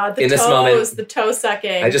my God, the In toes, this moment, the toe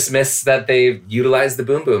sucking. I just miss that they utilized the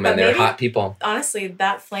boom boom But and they're maybe- hot people. Honestly,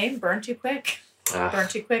 that flame burned too quick. Ah, Burned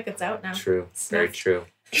too quick. It's out now. true. Very Snuff. true.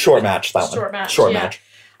 Short match, that one. Short match, Short yeah. match.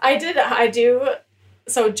 I do.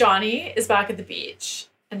 So Johnny is back at the beach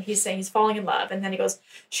and he's saying he's falling in love. And then he goes,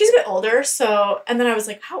 she's a bit older. So, and then I was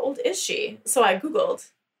like, how old is she? So I Googled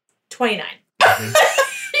 29.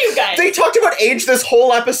 You guys. They talked about age this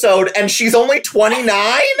whole episode and she's only 29?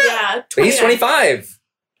 Yeah. But he's 29. 25.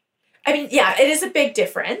 I mean, yeah, it is a big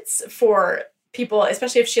difference for people,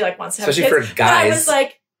 especially if she like wants to have Especially kids. for But I guys. was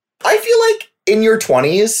like, I feel like in your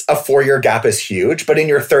 20s, a 4-year gap is huge, but in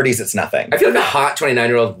your 30s, it's nothing. I feel like a hot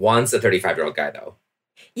 29-year-old wants a 35-year-old guy, though.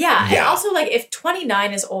 yeah. And Yeah. also, like, if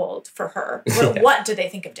 29 is old for her, Yeah. what do they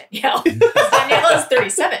think of Danielle? Danielle is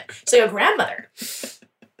 37. So your grandmother.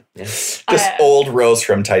 Yeah. Just Oh. old Rose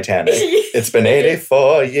from Titanic. It's been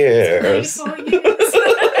 84 years. 84 years.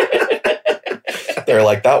 They're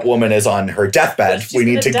like, that woman is on her deathbed. She's We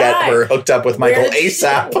need gonna to get die. her hooked up with Michael Where did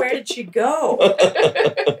ASAP. Where did she go?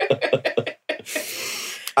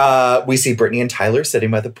 We see Brittany and Tyler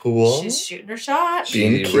sitting by the pool. She's shooting her shot. She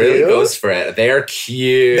Being really cute. goes for it. They're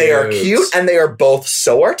cute. They are cute and they are both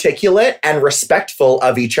so articulate and respectful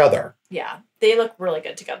of each other. Yeah, they look really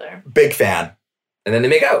good together. Big fan. And then they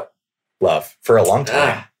make out. Love for a long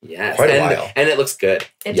time. Ah, yes. Quite a and, while. And it looks good.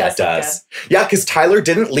 It Yeah, does. it look does. Yeah, because Tyler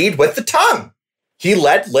didn't lead with the tongue. He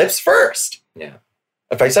led lips first. Yeah.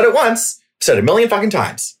 If I said it once, I've said it a million fucking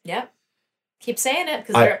times. good. Yep. Keep saying it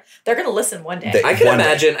because I- they're gonna listen one day. They- I can One day.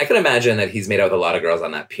 imagine that he's made out with a lot of girls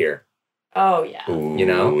on that pier. oh yeah, Ooh, You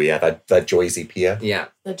know? Yeah, that Joycey Pia. Yeah.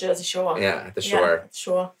 the Jersey Shore. Yeah, at the shore.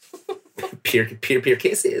 Shore. Peer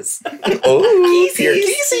cases. Oh, Kisses. pure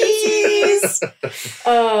kisses.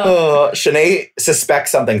 Oh, Shanae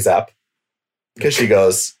suspects something's up because she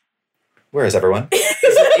goes, "Where is everyone?" You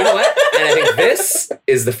know what? And I think this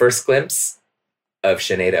is the first glimpse of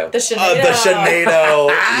Sinead. the Sinead. The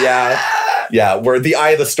Sinead. Yeah, where the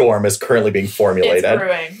eye of the storm is currently being It's formulated.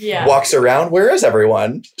 brewing. Yeah. Walks around. Where is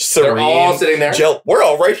everyone? They're all Serene. sitting there. Jill, we're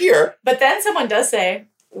all right here. But then someone does say,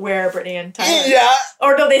 "Where are Brittany and Tyler?" Yeah,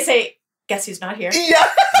 Or no, they say, "Guess who's not here?" yeah.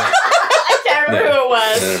 I can't remember No. who it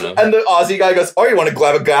was. I don't know. And the Aussie guy goes, "Oh, you want to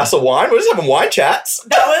grab a glass of wine? We're just having wine chats."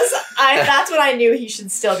 That's when I knew he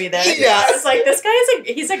should still be there. Yeah. I was like, this guy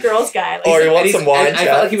he's a girl's guy. Like, Or you And want he's- some wine and I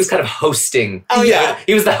felt like he chats? was kind of hosting. Oh, yeah.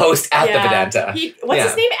 He was the host at yeah. the Vedanta. What's Yeah.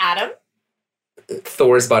 his name? Adam?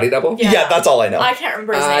 Thor's body double. Yeah. Yeah, that's all I know. I can't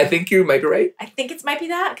remember his name. I think you might be right. I think it might be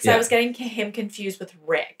that because Yeah. I was getting him confused with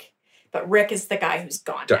Rick. But Rick is the guy who's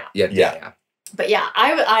gone now. Yeah. But yeah,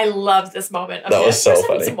 I loved this moment. Of That was him. so We're just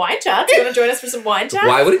having funny. Some wine chats. You want to join us for some wine chats?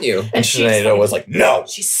 Why wouldn't you? And she's Sinead fucking- was like, "No."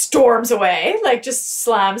 She storms away, like just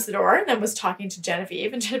slams the door, and then was talking to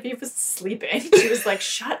Genevieve, and Genevieve was sleeping. She was like,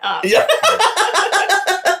 "Shut up." Yeah.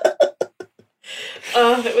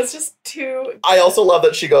 It was just too. I also love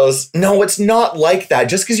that she goes, no, it's not like that.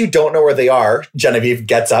 Just because you don't know where they are, Genevieve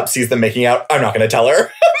gets up, sees them making out. I'm not going to tell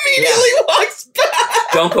her. Immediately walks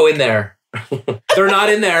back. Don't go in there. They're not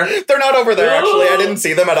in there. They're not over there, actually. I didn't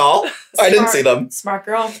see them at all. I didn't see them. Smart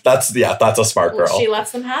girl. That's a smart girl. She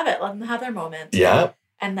lets them have it. Let them have their moment. Yeah.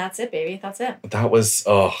 And that's it, baby. That's it. That was,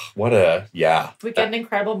 yeah. We get an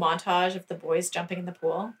incredible montage of the boys jumping in the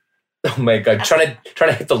pool. Oh my god, trying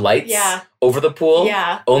to hit the lights over the pool.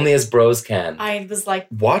 Yeah. Only as bros can. I was like,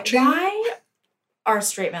 watching. Why are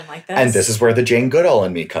straight men like this? And this is where the Jane Goodall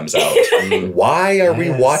in me comes out. Why are we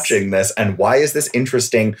watching this? And why is this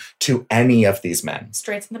interesting to any of these men?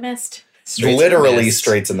 Straights in the Mist. Literally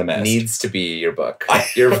Straights in the Mist. Needs to be your book.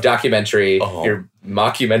 Your documentary, your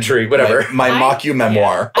mockumentary, whatever. My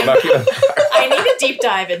mockumemoir. I need a deep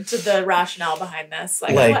dive into the rationale behind this.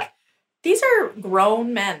 Like what? These are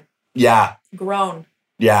grown men. Yeah. Grown.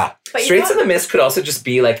 Yeah. But Straights in the Mist could also just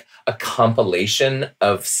be like a compilation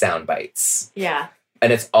of sound bites. Yeah.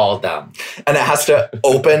 And it's all dumb. And it has to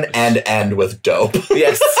open and end with dope.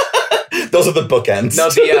 Yes. Those are the bookends. No,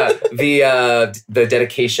 the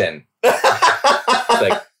dedication.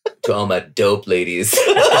 Like, to all my dope ladies.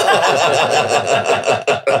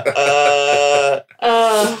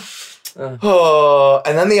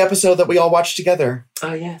 And then the episode that we all watched together.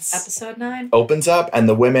 Oh, yes. Episode 9. Opens up and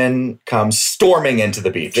the women come storming into the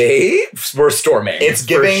beach. They were storming. It's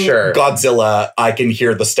giving sure. Godzilla, I can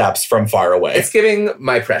hear the steps from far away. It's giving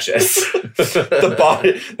My Precious. The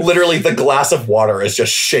body, literally the glass of water is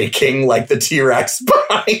just shaking like the T-Rex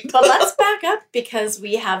behind. But let's back up because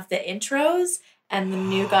we have the intros and the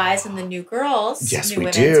new guys and the new girls. Yes, new we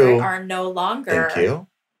women, do. sorry, are no longer. Thank you.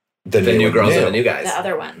 The new girls and the new guys. The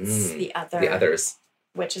other ones. The others.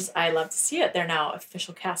 Which is, I love to see it. They're now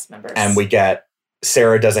official cast members. And we get,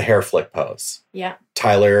 Sarah does a hair flick pose. Yeah.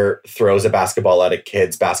 Tyler throws a basketball at a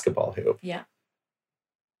kid's basketball hoop. Yeah.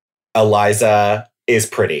 Eliza is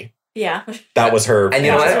pretty. Yeah. That was her. And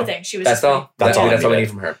you know what? Her thing. She was that's all. That's all we need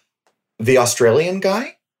from her. The Australian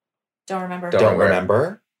guy? Don't remember. Don't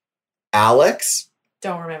remember. Alex?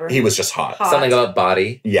 Don't remember. He was just hot. Something about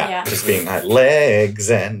body. Yeah. Just being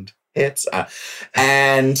legs and hips.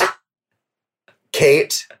 And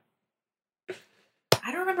Kate.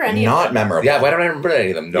 I don't remember any of them. Not memorable. Yeah, why don't I remember any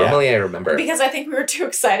of them? Normally I remember. Because I think we were too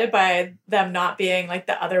excited by them not being like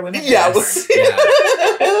the other women. Yeah.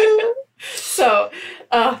 So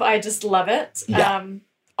I just love it. Yeah.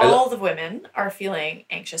 All the women are feeling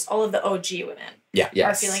anxious. All of the OG women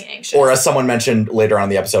are feeling anxious. Or as someone mentioned later on in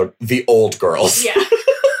the episode, the old girls. Yeah.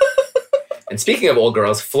 And speaking of old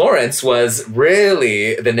girls, Florence was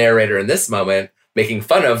really the narrator in this moment, making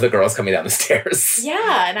fun of the girls coming down the stairs.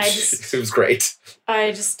 Yeah, and it was great.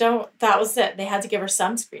 I just don't. That was it. They had to give her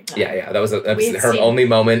some screen time. Yeah, that was her only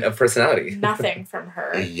moment of personality. Nothing from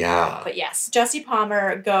her. Yeah. But yes, Jesse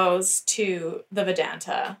Palmer goes to the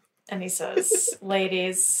Vedanta and he says,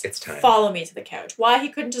 "Ladies, it's time. Follow me to the couch." Why he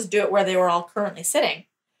couldn't just do it where they were all currently sitting,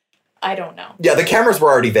 I don't know. Yeah, the cameras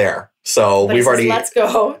were already there, so but we've says, already. Let's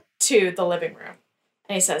go to the living room,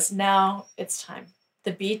 and he says, "Now it's time.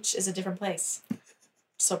 The beach is a different place,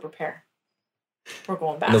 so prepare. We're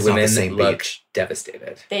going back." And the women same look beach.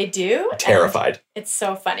 devastated. They do. Terrified. It's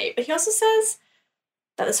so funny. But he also says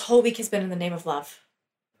that this whole week has been in the name of love.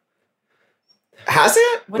 Has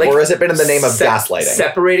it? Like, or has it been in the name of gaslighting?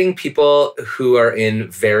 Separating people who are in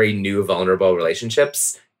very new, vulnerable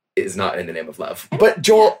relationships is not in the name of love. But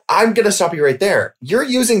Joel, I'm going to stop you right there. You're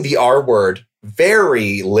using the R word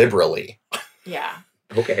very liberally. Yeah.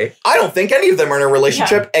 Okay. I don't think any of them are in a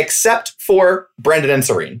relationship except for Brendan and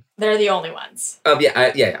Serene. They're the only ones.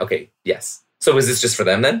 Yeah. Okay. Yes. So was this just for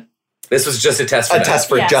them then? This was just a test for them. A test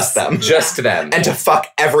for just them. Just them. And to fuck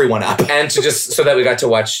everyone up. And to just, so that we got to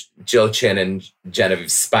watch Jill Chin and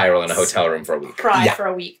Genevieve spiral in a hotel room for a week. Cry for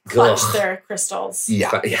a week. Clutch their crystals. Yeah.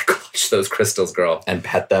 Clutch those crystals, girl. And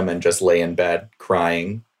pet them and just lay in bed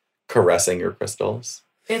crying, caressing your crystals.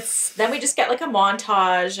 Then we just get like a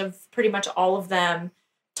montage of pretty much all of them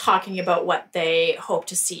talking about what they hope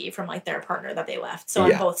to see from like their partner that they left. So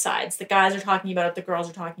on both sides, the guys are talking about it, the girls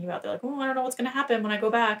are talking about it. They're like, "Oh, I don't know what's going to happen when I go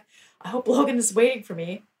back. I hope Logan is waiting for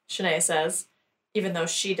me," Shanae says, even though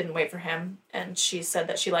she didn't wait for him. And she said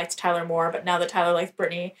that she liked Tyler more, but now that Tyler likes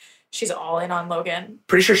Brittany, she's all in on Logan.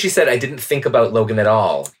 Pretty sure she said, "I didn't think about Logan at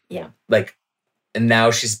all." Yeah. And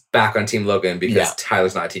now she's back on Team Logan because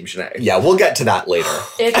Tyler's not Team Shanae. Yeah, we'll get to that later.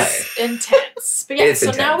 It's intense But yeah, It's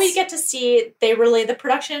so now we intense. get to see they really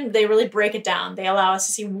break it down. They allow us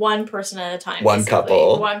to see one person at a time. One basically.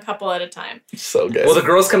 couple. One couple at a time. So good. Well, the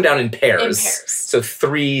girls come down in pairs. In pairs. So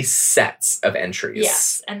 3 sets of entries.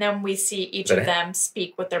 Yes. And then we see each But of them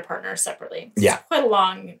speak with their partner separately. Yeah. It's quite a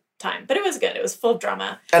long time, but it was good. It was full of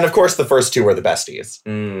drama. And of course, the first 2 were the besties.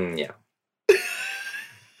 Yeah.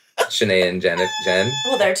 Shanae and Jen.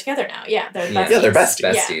 Well, they're together now. Yeah, they're besties. Yeah, they're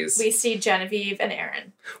besties. Besties. Yeah, we see Genevieve and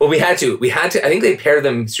Aaron. Well, we had to. I think they paired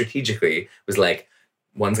them strategically. It was like,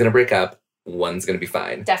 one's going to break up, one's going to be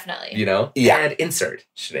fine. Definitely. You know? Yeah. And insert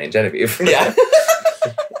Shanae and Genevieve. Yeah.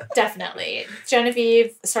 Definitely.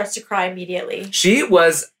 Genevieve starts to cry immediately. She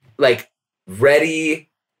was like ready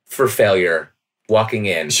for failure walking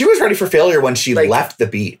in. She was ready for failure when she Like- left the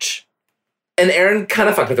beach. And Aaron kind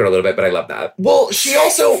of fucked with her a little bit, but I love that. Well, she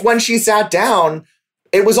also, when she sat down,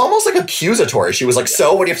 it was almost like accusatory. She was like,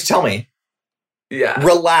 so what do you have to tell me? Yeah.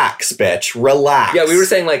 Relax, bitch. Relax. Yeah, we were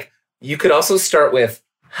saying like, you could also start with,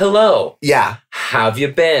 hello, Yeah. how have you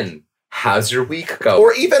been? How's your week go?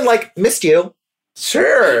 Or even like, missed you.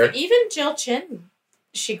 Sure. Even Jill Chin,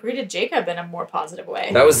 she greeted Jacob in a more positive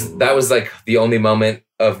way. That was like the only moment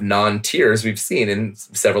of non-tears we've seen in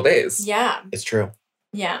several days. Yeah, It's true.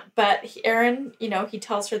 yeah. But Aaron, he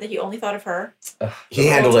tells her that he only thought of her. Ugh. He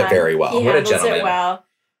handled it very He well. What a handles gentleman. it well.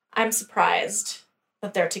 I'm surprised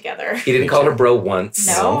that they're together. He didn't call her bro once.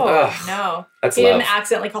 No, Ugh, no. that's He love. didn't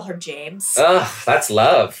accidentally call her James. Ugh, that's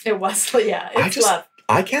love. It was, yeah, it's love.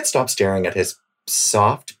 I can't stop staring at his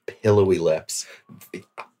soft, pillowy lips.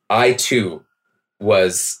 I too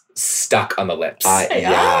was stuck on the lips.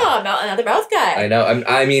 Yeah. Another mouth guy. I know.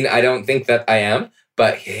 I mean, I don't think that I am,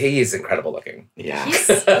 but he is incredible looking. Yeah. He's,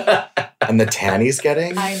 And the tan he's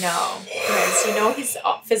getting. I know. Yes, he's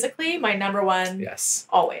physically my number one. Yes.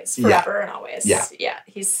 Always, Yeah. forever and always. Yeah. Yeah.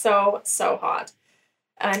 He's so hot.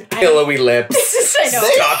 And Pillowy lips. I know.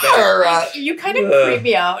 They Stop it. are, You kind of Ugh. creep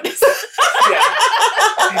me out. Yeah.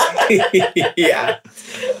 Yeah.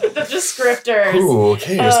 The descriptors. Ooh,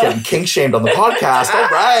 okay, you're just getting kink shamed on the podcast. All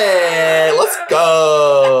right, let's I'm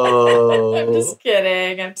go. just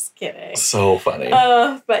kidding. I'm just kidding. So funny.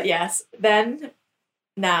 But yes, then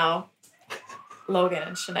now Logan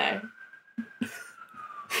and Shanae.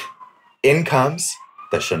 In comes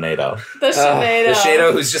the Sinead, The Shanae. The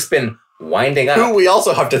Shado who's just been winding up. who we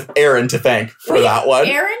also have Aaron to thank for that one.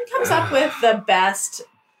 Aaron comes up with the best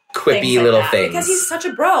Quippy things like little that, things. because he's such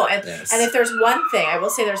a bro. And Yes. and if there's one thing, I will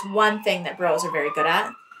say there's one thing that bros are very good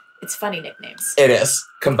at. It's funny nicknames, It is.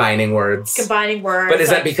 Combining words. combining words. But is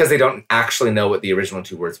that like- because they don't actually know what the original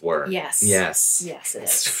 2 words were? Yes. Yes. Yes, it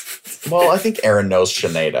is. Well, I think Aaron knows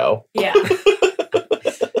Sinead. Yeah.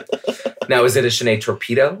 Now, is it a Shanae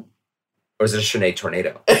torpedo? Or is it a Shanae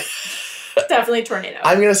tornado? Definitely tornado.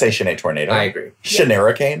 I'm going to say Sinead Tornado. I agree.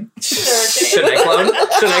 Shanaricane. Shanae clone?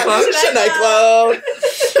 Shanae clone? Sinead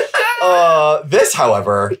Clone. This,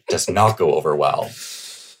 however, does not go over well.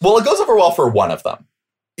 Well, it goes over well for one of them.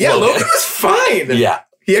 Yeah, Logan. Logan was fine. Yeah.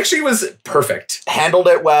 He actually was perfect. Handled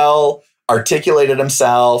it well, articulated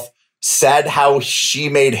himself, said how she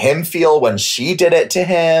made him feel when she did it to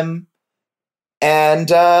him. And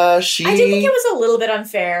she... I do think it was a little bit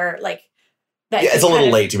unfair. Like that. Yeah, it's he a little kind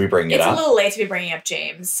of- late to be bringing it It's a up. little late to be bringing up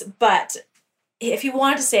James, but if he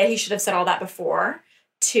wanted to say it, he should have said all that before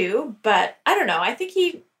too. But I don't know. I think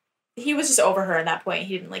he was just over her at that point.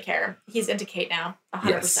 He didn't really care. He's into Kate now,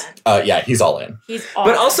 100%. Yeah, he's all in. He's all.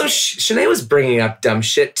 But also, Shanae was bringing up dumb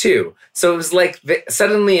shit too. So it was like,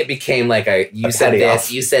 suddenly it became like you said petty this,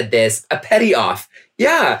 off. you said this, a petty off.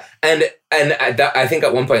 Yeah. And I think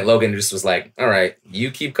at one point Logan just was like, all right, you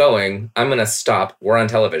keep going. I'm going to stop. We're on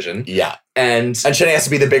television. Yeah. And And Shanae has to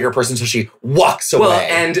be the bigger person, so she walks away. well,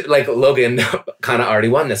 and like Logan kind of already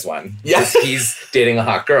won this one. Yeah. 'Cause he's dating a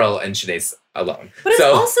hot girl and Shanae's alone. But it's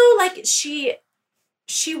so also like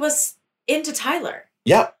she was into Tyler.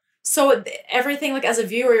 Yep. So everything, like as a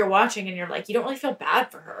viewer, you're watching and you're like, you don't really feel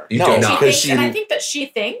bad for her. you No, do And she not. because thinks, and I think that she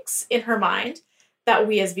thinks in her mind that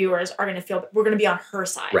we as viewers are going to feel we're going to be on her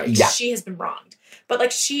side. Right. Because Yeah. she has been wronged. But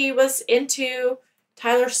like she was into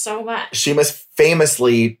Tyler so much. She was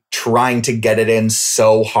famously trying to get it in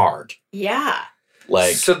so hard. Yeah.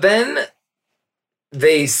 Like, So then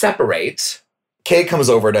they separate. Kate comes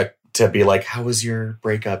over to be like, how was your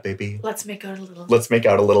breakup, baby? Let's make out a little. Let's make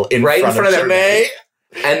out a little in Right in front of front of Shanae.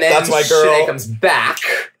 And then That's my girl. Shanae comes back.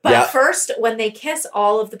 But Yeah. first, when they kiss,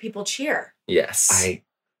 all of the people cheer. Yes.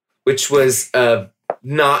 Which was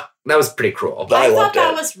not that was pretty cruel. I I loved thought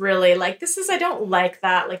that it. was really like I don't like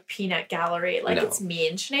that like peanut gallery. Like No. it's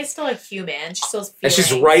mean. Shanae's still a human. She still has And she's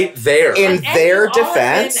feelings. right there. In And their you've all been-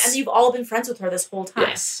 defense- and you've all been friends with her this whole time.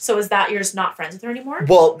 Yes. So is that you're just not friends with her anymore?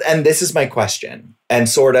 Well, and this is my question, and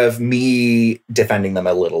sort of me defending them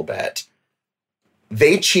a little bit.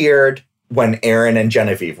 They cheered when Aaron and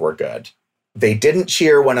Genevieve were good. They didn't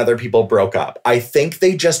cheer when other people broke up. I think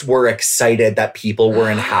they just were excited that people were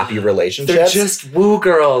in happy They're relationships. just woo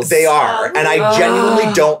girls. They are. And I Oh.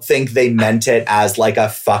 genuinely don't think they meant it as like a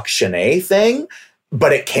fuck Shanae thing,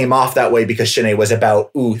 but it came off that way because Shanae was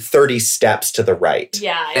about, 30 steps to the right.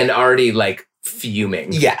 Yeah. And already like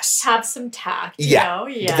fuming. Yes. have some tact. Yeah.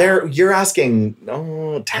 You know? Yeah. You're asking,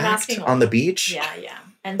 tact asking on the beach? Yeah, yeah.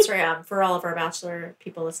 And sorry, for all of our Bachelor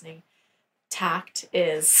people listening, tact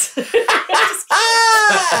is.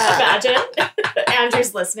 Imagine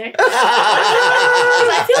Andrew's listening. 'Cause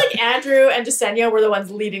I feel like Andrew and Jasenia were the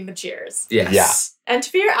ones leading the cheers. Yes. Yeah. And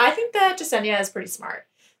to be fair, I think that Jasenia is pretty smart.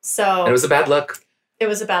 So And it was a bad look. a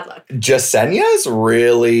bad look. Jasenia's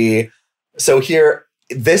really so here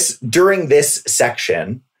during this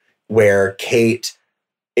section where Kate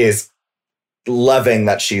is loving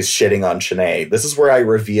that she's shitting on Shanae, this is where I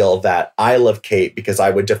reveal that I love Kate because I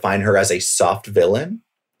would define her as a soft villain.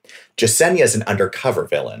 Jasenia is an undercover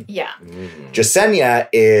villain. Yeah. Jasenia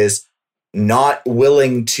is not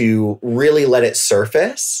willing to really let it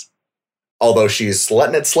surface, although she's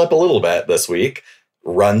letting it slip a little bit this week.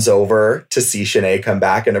 Runs over to see Shanae come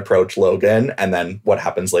back and approach Logan, and then what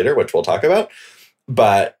happens later, which we'll talk about.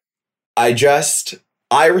 But I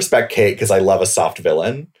respect Kate because I love a soft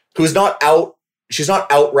villain who's she's not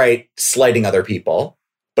outright slighting other people,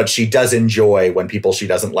 but she does enjoy when people she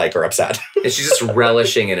doesn't like are upset. And she's just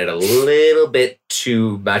relishing in it a little bit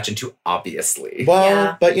too much and too obviously. Well,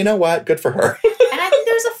 Yeah. but you know what? Good for her. And I think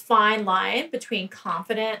there's a fine line between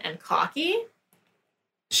confident and cocky.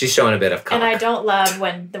 She's showing a bit of cock. And I don't love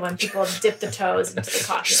when people dip the toes into the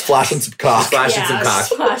cocky. Splashing some cock. Splashing some cock.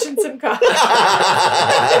 Splashing some cock.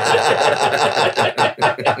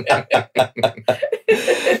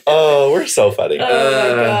 Oh, we're so funny.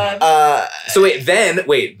 Oh my god. So wait,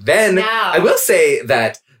 then Now. I will say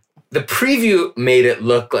that the preview made it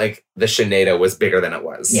look like the Sinead was bigger than it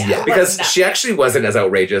was. Yeah. Because Wasn't she actually wasn't as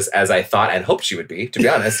outrageous as I thought and hoped she would be, to be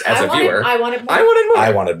honest, as a viewer. I wanted more. I wanted more.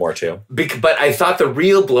 I wanted more too. But I thought the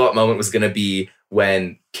real blow up moment was going to be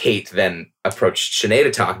when Kate then approached Shanae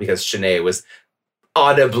to talk because Shanae was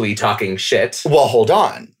audibly talking shit. Well, hold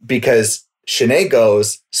on, because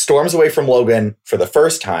Shanae storms away from Logan for the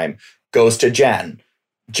first time, goes to Jen.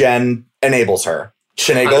 Jen enables her.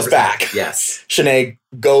 Shanae goes 100%. back. Yes. Shanae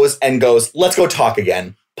goes, let's go talk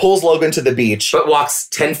again. Pulls Logan to the beach, But walks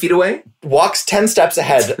 10 feet away. walks 10 steps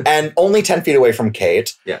ahead and only 10 feet away from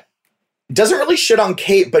Kate. Yeah. Doesn't really shit on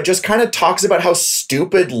Kate, but just kind of talks about how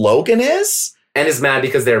stupid Logan is. And is mad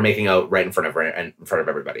because they're making out right in front of her and in front of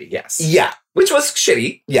everybody. Yes. Yeah. Which was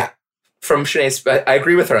shitty. Yeah. From Shanae's. I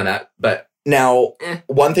agree with her on that. But Now, Eh.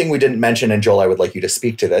 one thing we didn't mention, and Joel, I would like you to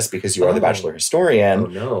speak to this because you are the Oh. Bachelor historian, oh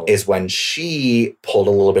no. is when she pulled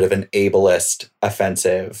a little bit of an ableist,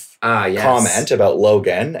 offensive yes. comment about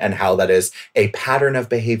Logan and how that is a pattern of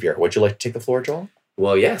behavior. Would you like to take the floor, Joel?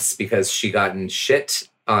 Well, yes, because she got in shit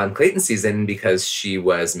on Clayton's season because she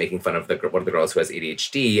was making fun of one of the girls who has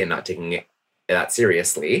ADHD and not taking it that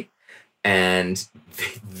seriously. And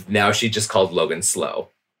now she just called Logan slow.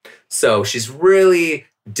 So she's really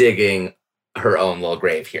digging her own little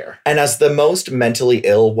grave here. And as the most mentally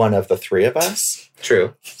ill one of the three of us,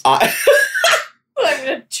 True. I, I'm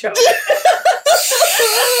gonna choke.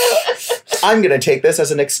 I'm going to take this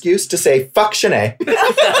as an excuse to say, fuck Shanae.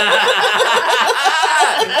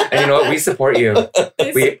 And you know what? We support you.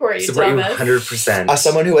 We support you, Thomas. 100%. As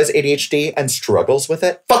someone who has ADHD and struggles with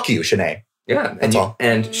it, fuck you, Shanae. Yeah. That's all.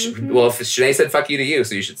 And Mhm. well, if Shanae said fuck you to you,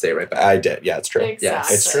 so you should say it right back. I did. Yeah, it's true.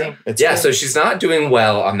 Exactly. It's true. It's Yeah, true. so she's not doing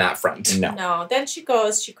well on that front. No. No, then she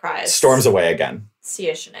goes, she cries. Storms away again. See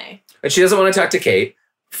ya, Shanae. And she doesn't want to talk to Kate.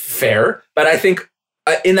 Fair. But I think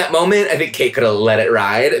in that moment, I think Kate could have let it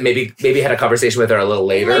ride. Maybe had a conversation with her a little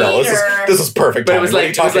later. No, Later. this is perfect. But it timing. was What like are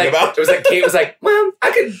you talking about? It was like Kate was like, well, I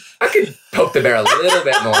could poke the bear a little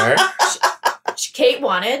bit more. Kate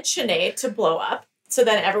wanted Shanae to blow up, so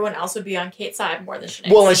then everyone else would be on Kate's side more than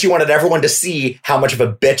Shanae. Well, and she wanted everyone to see how much of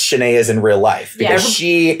a bitch Shanae is in real life because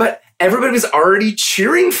Yeah. But everybody was already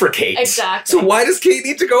cheering for Kate. Exactly. So why does Kate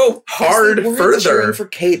need to go hard They weren't further? cheering for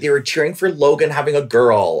Kate. They were cheering for Logan having a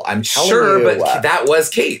girl. I'm telling Sure, you. but that was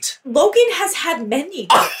Kate. Logan has had many.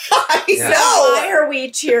 I Yeah. So why know. are we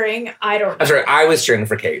cheering? I don't know. I'm sorry, I was cheering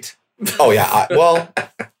for Kate. Oh yeah. Well,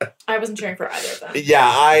 I wasn't cheering for either of them. yeah.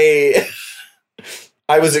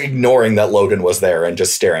 I was ignoring that Logan was there and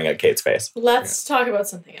just staring at Kate's face. Let's talk about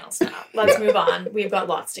something else now. Let's move on. We've got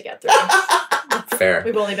lots to get through. Fair.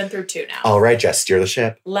 We've only been through 2 now. All right, Jess, steer the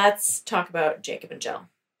ship. Let's talk about Jacob and Jill.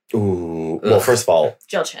 Ooh. Well, Ugh. first of all,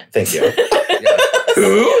 Jill Chin. thank you. Yeah.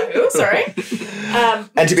 Who? Sorry.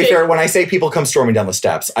 And to be fair, when I say people come storming down the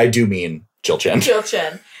steps, I do mean Jill Chin. Jill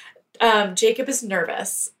Chin. Jacob is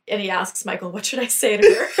nervous and he asks Michael, what should I say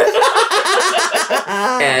to her?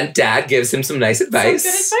 And Dad gives him some nice advice.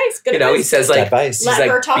 Some good advice. Good You know, he advice. says like, Advice. he's Let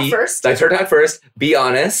like, her talk first. Let her talk first. Be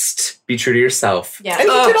honest. Be true to yourself. Yeah. And he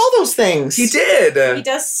Oh. did all those things. He did. He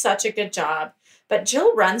does such a good job. But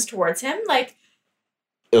Jill runs towards him like,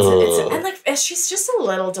 Ugh. and like she's just a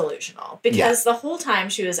little delusional because the whole time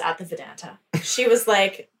she was at the Vedanta, she was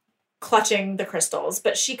like clutching the crystals,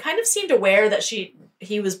 but she kind of seemed aware that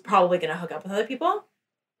he was probably going to hook up with other people,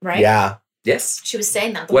 right? Yeah. Yes. She was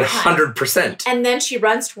saying that the whole time. 100%. And then she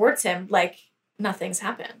runs towards him like nothing's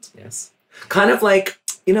happened. Yes. Kind of like,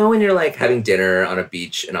 you know, when you're like having dinner on a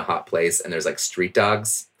beach in a hot place and there's like street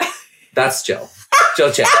dogs? That's Jill.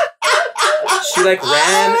 Jill Chin. She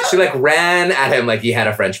ran at him like he had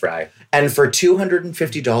a French fry. And for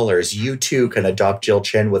 $250, you too can adopt Jill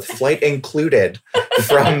Chin with flight included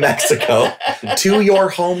from Mexico to your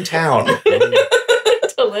hometown.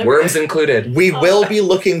 Delivered. Worms included. We will be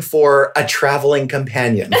looking for a traveling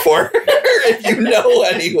companion for her if you know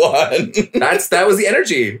anyone. That was the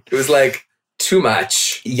energy. It was like too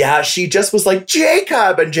much. Yeah, she just was like,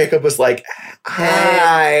 Jacob. And Jacob was like,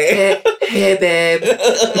 hi. Hey, babe.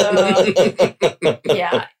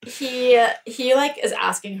 Yeah. He like is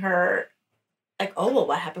asking her like, oh well,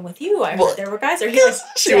 what happened with you? I Well, heard there were guys there. He like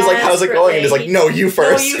She was like, how's it going? And he's like, no, you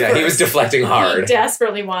first. you Yeah, he was deflecting He hard.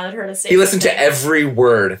 desperately wanted her to say He listened to something. every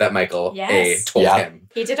word that Michael Yes. A told Yeah. him.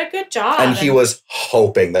 He did a good job. And he was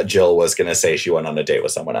hoping that Jill was going to say she went on a date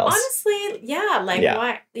with someone else. honestly, yeah, like Yeah.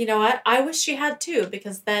 why? You know what? I wish she had too,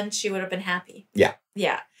 because then she would have been happy. Yeah.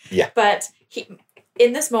 Yeah. Yeah. But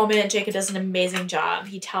in this moment, Jacob does an amazing job.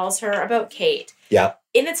 He tells her about Kate. Yeah.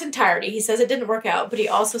 In its entirety, he says it didn't work out, but he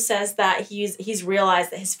also says that he's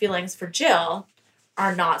realized that his feelings for Jill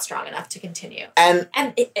are not strong enough to continue. And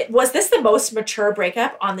And was this the most mature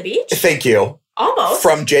breakup on the beach? thank you. Almost.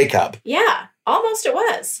 From Jacob. Yeah, almost it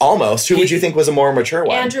was. Almost. Who would you think was a more mature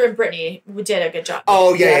one? Andrew and Brittany did a good job.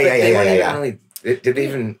 Oh, but yeah. they weren't even really. Did they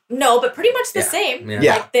even? No, but pretty much the Yeah. same.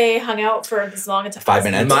 Yeah. Like they hung out for as long as 5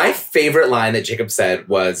 minutes. My favorite line that Jacob said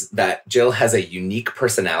was that Jill has a unique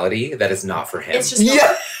personality that is not for him. It's just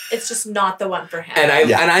Yeah. it's just not the one for him. and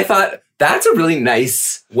Yeah. I thought that's a really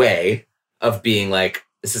nice way of being like,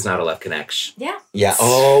 this is not a love connection. yeah, Yeah.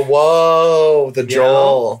 Oh, whoa. The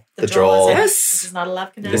Joel. The Joel. is it. Yes. This is not a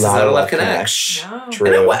love connection. This is not a love connection. No.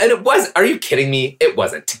 True. And it was. Are you kidding me? It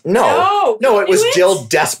wasn't. No. No, we it was knew Jill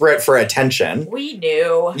desperate for attention. We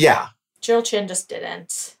knew. Yeah. Jill Chin just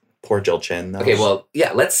didn't. Poor Jill Chin. Though. Okay, well,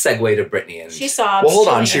 yeah. Let's segue to Brittany and. She saw. Well, hold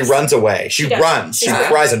on. She runs away. She She does. runs. She Yeah.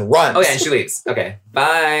 cries and runs. Oh yeah, and she leaves. Okay,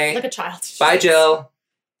 bye. like a child. Bye, Jill.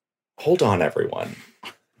 Hold on, everyone.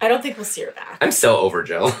 I don't think we'll see her back. I'm so over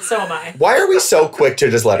Jill. So am I. Why are we so quick to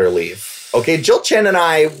just let her leave? Okay, Jill Chin and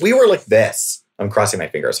I, we were like this. I'm crossing my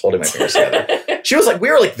fingers, holding my fingers together. She was like, we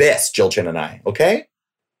were like this, Jill Chin and I, okay?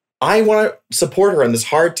 I want to support her in this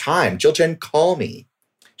hard time. Jill Chin, call me.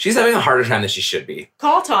 She's having a harder time than she should be.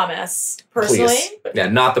 Call Thomas personally, Please. but Yeah,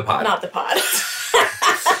 not the pod. not the pod.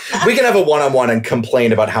 We can have a one-on-one and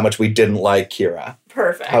complain about how much we didn't like Kira.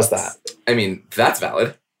 Perfect. How's that? I mean, that's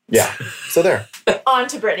valid. Yeah. So there. On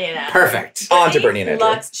to Brittany and Andrew. Perfect. On to Brittany and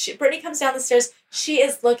Andrew. Brittany comes down the stairs. She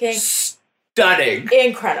is looking Stunning.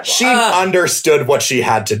 incredible. She understood what she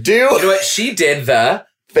had to do. You know what? She did the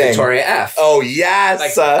Thing. Victoria F. Oh, yes.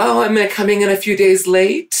 Like, oh, I'm coming in a few days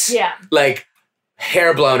late. yeah. Like,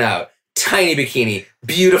 hair blown out, tiny bikini,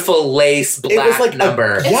 beautiful lace black it was like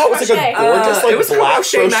number. It's yeah, it was like a crochet. gorgeous, like It was black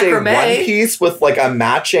crochet crochet macrame. one piece with like a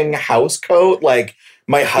matching house coat. Like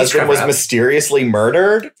my husband was cover-up. mysteriously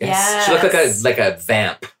murdered. Yes. She looked like a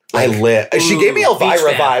vamp. I lit. She gave me Ooh, Elvira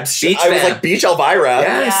beach vamp. vibes. Beach I was vamp. like Beach Elvira. Yeah.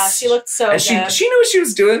 Yeah, Yes. she looked so And good. she knew what she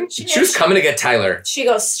was doing. She She did. was coming to get Tyler. She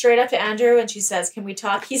goes straight up to Andrew and she says, "Can we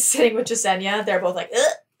talk?" He's sitting with Jasenia. They're both like,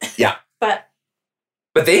 ugh. Yeah. But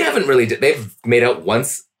But they haven't really, they've made out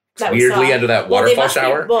once that we weirdly saw. under that Well, they waterfall must be-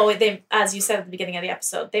 shower. well, they, as you said at the beginning of the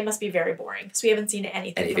episode, they must be very boring because we haven't seen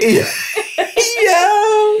anything. from Anything. them.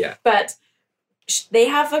 Yeah. Yeah. But they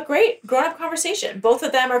have a great grown-up conversation. Both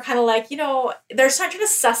of them are kind of like, they're starting to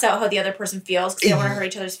suss out how the other person feels because they don't want to hurt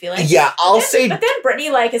each other's feelings. Yeah, I'll say But then Brittany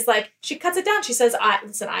is like, she cuts it down. She says,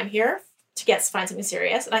 "Listen, I'm here find something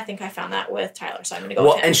serious. And I think I found that with Tyler. So I'm going to go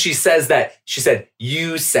Well, with him. and she said,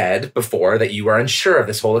 you said before that you were unsure of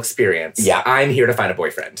this whole experience. Yeah. I'm here to find a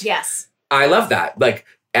boyfriend. Yes. I love that. Like,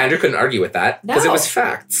 Andrew couldn't argue with that because it No. was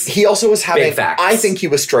facts. He also was having, Big facts. I think he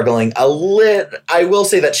was struggling a little. I will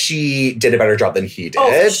say that she did a better job than he did.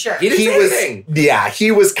 Oh, for sure. He didn't say anything.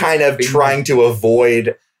 He was kind of Big- trying to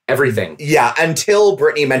avoid, Everything. until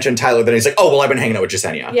Brittany mentioned Tyler, then he's like, oh, well, I've been hanging out with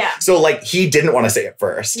Jasenia. Yeah. So, like, he didn't want to say it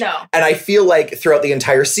first. No. And I feel like throughout the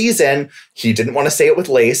entire season, he didn't want to say it with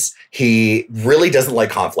Lace. He really doesn't like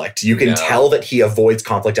conflict. You can No. tell that he avoids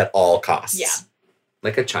conflict at all costs. Yeah.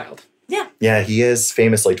 Like a child. Yeah, he is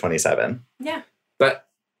famously 27. Yeah. But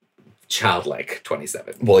childlike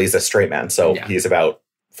 27. Well, he's a straight man, so Yeah. he's about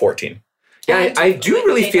 14. Yeah, And I do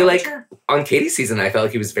really they feel know like mature. on Katie's season, I felt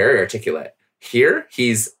like he was very articulate. Here,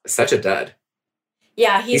 he's such a dud.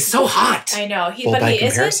 Yeah, He's so hot. I know. Well, But by he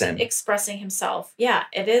comparison. isn't expressing himself. Yeah,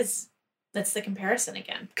 it is. That's the comparison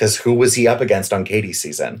again. Because who was he up against on Katie's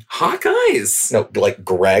season? Hot guys. No, like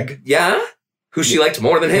Greg. Yeah? Who she liked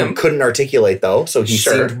more than him. Couldn't articulate, though, so he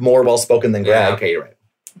Sure. seemed more well-spoken than Greg. Yeah, okay, you're right.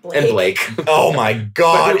 And Blake. Oh, my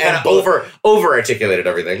God. and and Blake. over articulated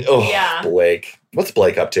everything. Oh, Yeah. Blake. What's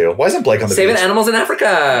Blake up to? Why isn't Blake on the Saving beach? animals in Africa.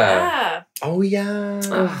 Yeah. Oh,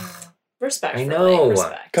 yeah. Respect. I for know. Blake,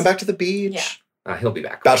 respect. Come back to the beach. Yeah. He'll be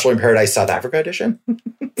back. Bachelor in Paradise South Africa edition.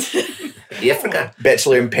 Africa.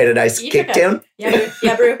 Bachelor in Paradise Cape Africa. Town. Yeah, bro.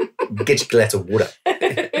 Yeah, bro. Get your glass of water.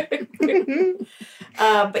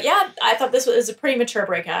 But yeah, I thought this was a pretty mature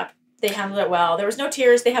breakup. They handled it well. There was no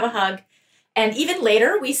tears. They have a hug. And even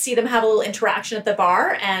later, we see them have a little interaction at the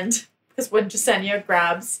bar. And because when Jasenia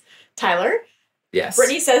grabs Tyler, Yes.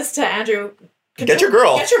 Brittany says to Andrew, Get your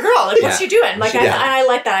girl. Get your girl. Like, what's Yeah. she doing? Like, Yeah. I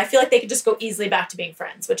like that. I feel like they could just go easily back to being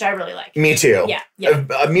friends, which I really like. Me too. Yeah. Yeah.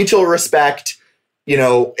 A mutual respect. You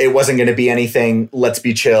know, it wasn't going to be anything. Let's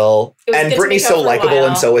be chill. It was And good to Brittany's make so up for a likable, while.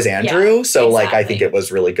 and so is Andrew. So, like, I think exactly. it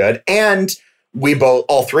was really good. And we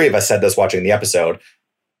all three of us said this watching the episode.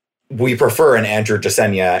 We prefer an Andrew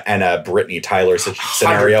Jasenia and a Brittany Tyler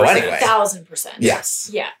scenario 100%. anyway. 1,000%. Yes.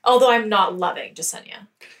 Yeah. Although I'm not loving Jasenia.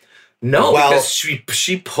 No, Well- because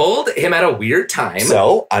she pulled him at a weird time.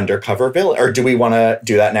 So, undercover villain. Or do we want to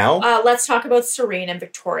do that now? Let's talk about Serene and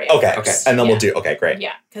Victoria. Okay. first. And then Yeah. we'll do, okay, great.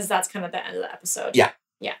 Yeah, because that's kind of the end of the episode. Yeah.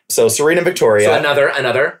 So, Serena and Victoria. So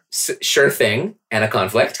another sure thing and a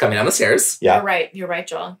conflict coming down the stairs. Yeah. You're right. You're right,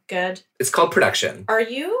 Joel. Good. It's called production. Are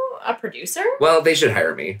you a producer? Well, they should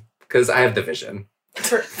hire me because I have the vision.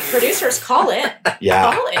 Producers, call in.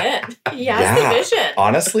 Yeah. Call in. He has Yeah. the vision.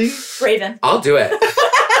 Honestly. Raven. I'll do it.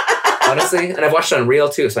 Honestly, and I've watched it on Real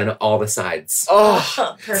too, so I know all the sides.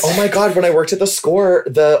 Oh. Perfect. Oh my God, when I worked at the score,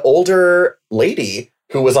 the older lady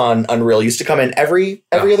who was on Unreal used to come in every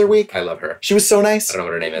Oh. other week. I love her. She was so I nice. don't know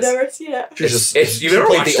what her name is. Never seen it. She just You've she never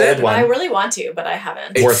played watched the it? old one. I really want to, but I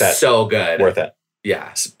haven't. It's Worth it. so good. Worth it.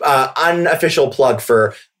 Yeah. Unofficial plug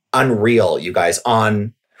for Unreal, you guys,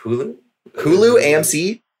 on Hulu? Hulu,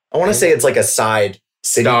 AMC. I want to say it's like a side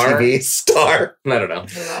City Star? TV star. I don't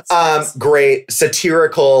know. Great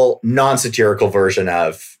satirical, non-satirical version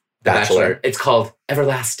of The Bachelor. It's called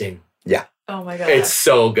Everlasting. Oh my god. It's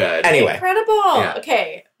so good. Anyway, Incredible. Yeah.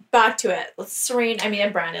 Okay, back to it. Serene,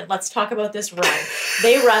 and Brandon, let's talk about this run.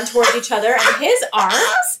 They run towards each other, and his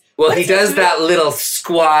arms. Well, What's he he does doing? that little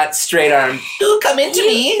squat, straight arm. Ooh, come into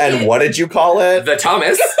me. and what did you call it? The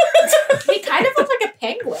Thomas. He kind of looked like a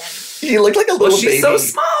penguin, He looked like a Well, little she's baby. so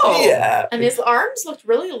small. Yeah. and his arms looked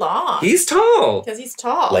really long. He's tall. because he's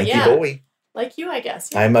tall. Lanky yeah, boy. like you, I guess.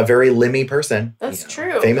 Yeah. I'm a very limmy person, That's Yeah.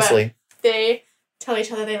 true. famously. but they tell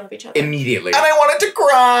each other they love each other. Immediately. And I wanted to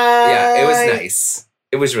cry. Yeah, it was nice.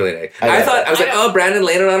 It was really nice. I I love thought, it. I was I like, know. oh, Brandon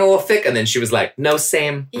landed on a little thick. And then she was like, no,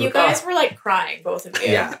 same. You Oh. guys were like crying, both of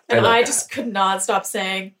you. Yeah, I and love I that. just could not stop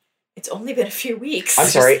saying, "It's only been a few weeks." I'm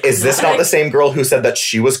sorry, is this not the Like, same girl who said that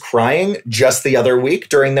she was crying just the other week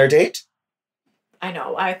during their date? I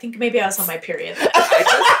know. I think maybe I was on my period.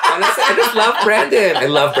 Honestly, I just love Brandon. I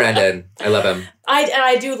love Brandon. I love him.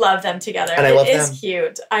 I do love them together. And I love It is them.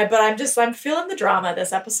 cute. I'm feeling the drama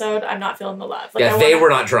this episode. I'm not feeling the love. Like, Yeah, I they wanna- were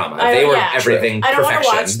not drama. I- They were yeah. everything I don't want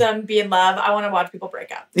perfection. to watch them be in love. I want to watch people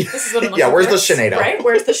break up. This is what I'm looking Yeah, where's for. the Sinead? Right?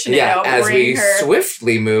 Where's the Sinead? Yeah, as we Bring her.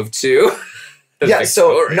 swiftly move to Yeah, so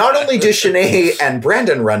Victoria. not only do Shanae and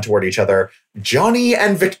Brandon run toward each other, Johnny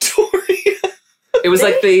and Victoria. It was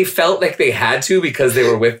like they felt like they had to because they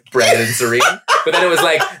were with Brandon and Serene. But then it was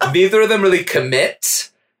like neither of them really commit.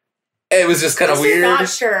 It was just kind of I'm weird. not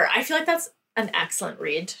sure. I feel like that's an excellent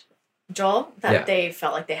read, Joel, that Yeah. they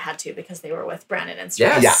felt like they had to because they were with Brandon and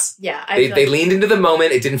Serene. Yes. Yeah. I They, feel they like leaned into the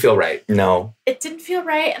moment. It didn't feel right. No. it didn't feel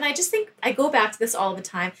right. And I just think I go back to this all the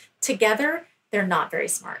time. Together, they're not very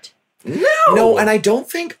smart. No, and I don't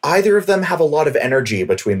think either of them have a lot of energy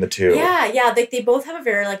between the two. Yeah. They both have a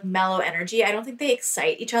very like mellow energy. I don't think they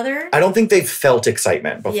excite each other. I don't think they've felt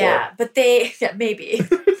excitement before. Yeah, but maybe.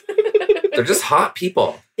 They're just hot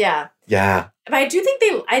people. Yeah. Yeah. But I do think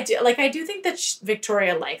I do think that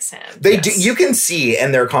Victoria likes him. They do. You can see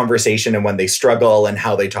in their conversation and when they struggle and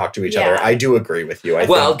how they talk to each other. I do agree with you. I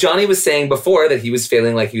think. Johnny was saying before that he was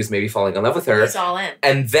feeling like he was maybe falling in love with her. He's all in.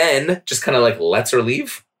 And then just kind of like lets her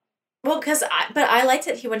leave. Well, but I liked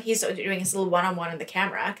it when he's doing his little one-on-one in the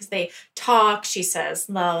camera because they talk. She says,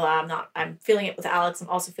 "No, I'm feeling it with Alex. I'm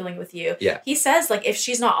also feeling it with you." Yeah. He says, like, if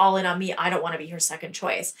she's not all in on me, I don't want to be her second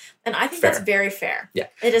choice, and I think Fair. that's very fair. Yeah,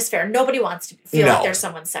 it is fair. Nobody wants to feel like they're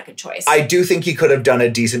someone's second choice. I do think he could have done a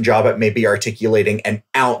decent job at maybe articulating an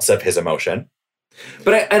ounce of his emotion.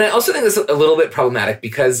 But I also think this is a little bit problematic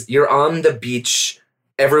because you're on the beach,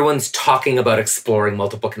 everyone's talking about exploring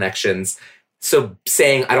multiple connections. So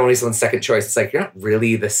saying, I don't want to be someone's second choice, it's like, you're not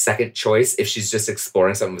really the second choice if she's just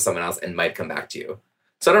exploring something with someone else and might come back to you.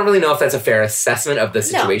 So I don't really know if that's a fair assessment of the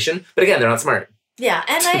situation. No. But again, they're not smart. Yeah,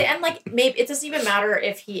 and like maybe it doesn't even matter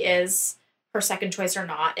if he is her second choice or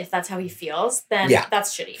not. If that's how he feels, then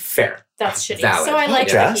that's shitty. Fair. That's shitty. Valid. So I like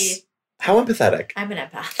that he... How empathetic. I'm an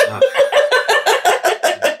empath.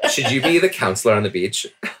 Should you be the counselor on the beach?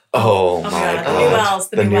 Oh my God.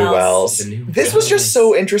 The new wells. This was just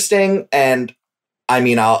so interesting. And I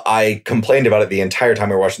mean, I complained about it the entire time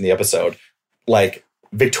we were watching the episode. Like,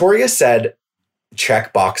 Victoria said,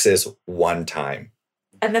 check boxes one time.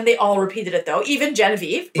 And then they all repeated it, though. Even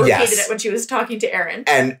Genevieve repeated it when she was talking to Aaron.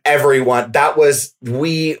 And everyone,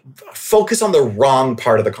 we focus on the wrong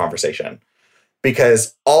part of the conversation.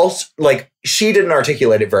 Because she didn't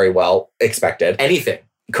articulate it very well, expected. Anything.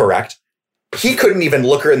 Correct. He couldn't even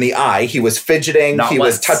look her in the eye. He was fidgeting. He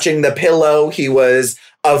was touching the pillow. He was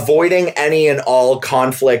avoiding any and all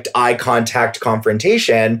conflict, eye contact,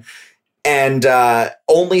 confrontation, and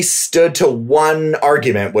only stood to one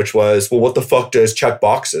argument, which was, well, what the fuck does check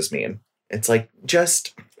boxes mean? It's like,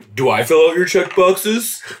 just... Do I fill out your check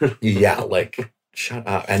boxes? Yeah, like, shut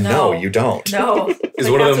up. And no you don't. No. Is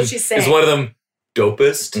one of them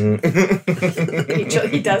dopest?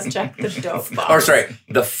 He does check the dope box. Or sorry,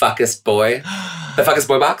 the fuckest boy. The fuckest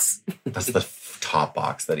boy box? That's the top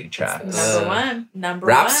box that he checks. Number one.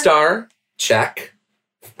 Rap star, check.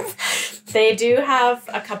 They do have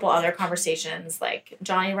a couple other conversations. Like,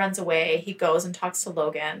 Johnny runs away. He goes and talks to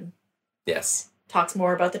Logan. Yes. Talks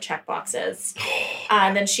more about the check boxes.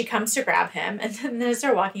 And then she comes to grab him. And then as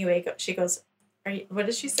they're walking away, she goes... what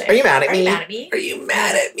did she say? Are you mad at me? Are you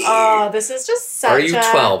mad at me? Oh, this is just such Are you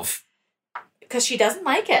 12? Because she doesn't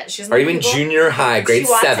like it. She doesn't Are you in junior high, grade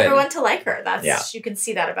 7? She wants everyone to like her. You can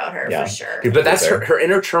see that about her for sure. But that's her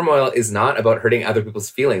inner turmoil is not about hurting other people's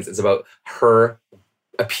feelings. It's about her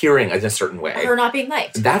appearing in a certain way. Her not being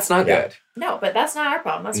liked. That's not good. No, but that's not our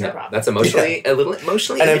problem. That's her problem. That's a little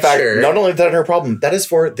emotionally and in immature. fact, not only is that her problem, that is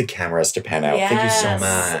for the cameras to pan out. Yes. Thank you so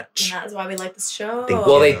much. And that is why we like this show.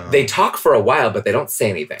 They talk for a while, but they don't say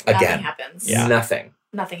anything. Nothing Again. happens. Yeah. Nothing.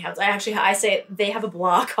 Nothing happens. I say they have a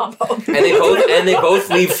blah combo. And they both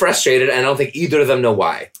leave frustrated, and I don't think either of them know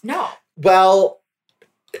why. No. Well,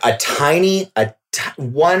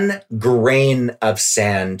 one grain of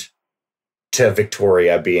sand to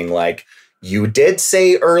Victoria being like, you did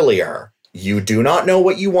say earlier, you do not know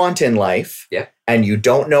what you want in life. Yeah. And you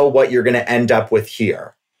don't know what you're going to end up with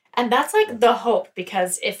here. And that's like the hope,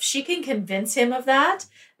 because if she can convince him of that,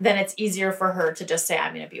 then it's easier for her to just say,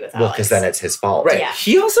 I'm going to be with Alex. Well, because then it's his fault. Right. Yeah.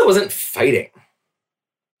 He also wasn't fighting.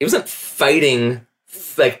 He wasn't fighting,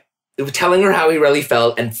 like, telling her how he really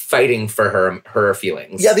felt and fighting for her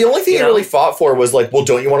feelings. Yeah, the only thing he really fought for was like, well,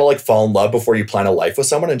 don't you want to like fall in love before you plan a life with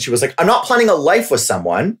someone? And she was like, I'm not planning a life with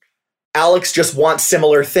someone. Alex just wants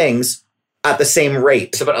similar things at the same rate.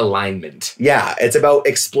 It's about alignment. Yeah, it's about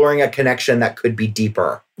exploring a connection that could be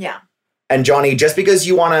deeper. Yeah. And Johnny, just because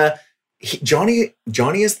you want to... Johnny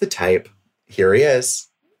is the type, here he is,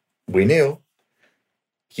 we knew,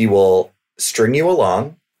 he will string you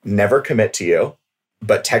along, never commit to you,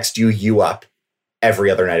 but text you up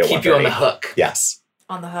every other night at 1:30. Keep you on the hook. Yes.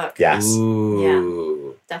 On the hook. Yes. Ooh.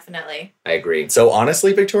 Yeah, definitely. I agree. So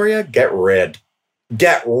honestly, Victoria, get rid.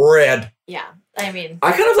 Get rid. Yeah. I mean,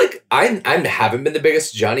 I kind of like, I haven't been the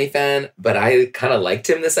biggest Johnny fan, but I kind of liked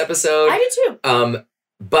him this episode. I do too.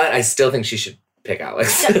 But I still think she should pick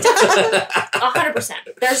Alex. 100%.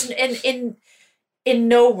 There's in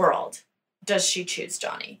no world does she choose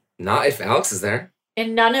Johnny. Not if Alex is there.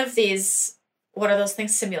 In none of these, what are those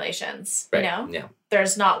things? Simulations. Right. You know? Yeah.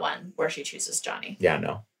 There's not one where she chooses Johnny. Yeah,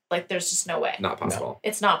 no. Like, there's just no way. Not possible.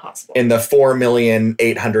 It's not possible. In the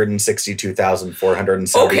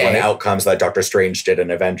 4,862,471 Okay. outcomes that Doctor Strange did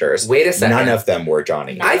in Avengers, Wait a second. none of them were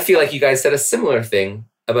Johnny. No. I feel like you guys said a similar thing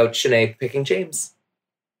about Shanae picking James.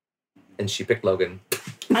 And she picked Logan.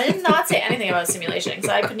 I did not say anything about simulation because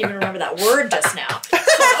I couldn't even remember that word just now.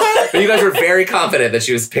 But you guys were very confident that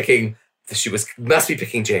she must be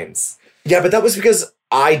picking James. Yeah, but that was because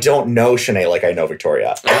I don't know Shanae like I know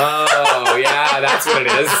Victoria. Oh, yeah, that's what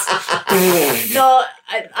it is. No,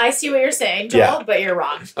 I see what you're saying, Joel, Yeah. but you're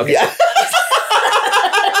wrong. Okay. Yeah.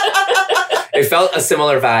 It felt a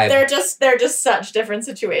similar vibe. They're just such different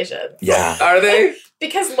situations. Yeah. Are they?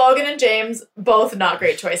 Because Logan and James, both not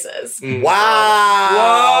great choices. Mm.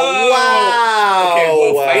 Wow. Wow.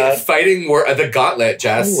 Okay, well, fighting the gauntlet,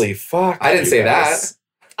 Jess. Holy fuck. I didn't you say guys.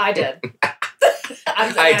 I did.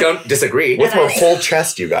 I don't disagree. With And her I- whole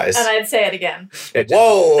chest, you guys. And I'd say it again.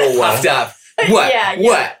 Whoa. Puffed up. What? Yeah, yeah.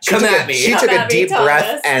 What? She Come took at a- me. She Come took a at me, deep Thomas.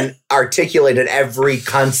 breath and articulated every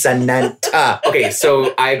consonant. Okay,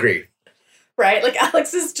 so I agree. Right? Like,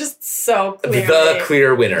 Alex is just so clearly The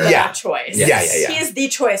clear winner. the Yeah. choice. Yes. Yeah. He is the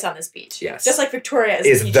choice on this beach. Yes. Just like Victoria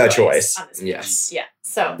Is the choice. on this beach. Yes. Yeah.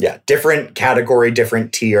 So, Yeah. Different category,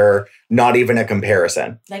 different tier, not even a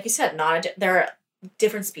comparison. like you said, they're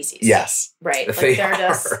different species. Yes. Right. Like They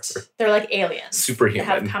they're like aliens. Superhuman.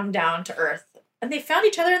 That have come down to Earth. And they found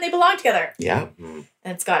each other and they belong together. Yeah. Mhm.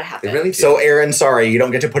 And it's gotta They happen. really do. So, Aaron, sorry, you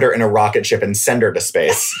don't get to put her in a rocket ship and send her to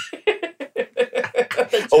space.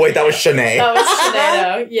 Oh, wait, that was Shanae. That was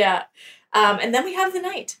Sinead, yeah. And then we have the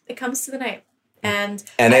night. It comes to the night. And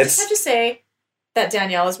I it's just have to say that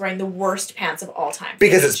Danielle is wearing the worst pants of all time.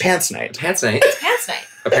 because it's pants night. Pants night. It's pants night.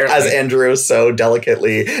 Apparently. As Andrew so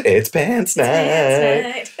delicately, it's pants night.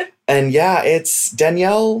 Pants night. And yeah, it's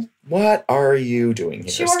Danielle. What are you doing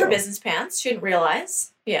here? She wore her still? business pants. She didn't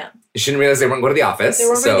realize. Yeah. You shouldn't realize they weren't going to the office. They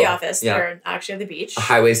weren't so, in the office. yeah. They're actually at the beach. A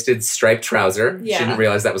high-waisted striped trouser. Yeah. Shouldn't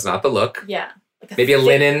realize that was not the look. Yeah. Like Maybe a thick-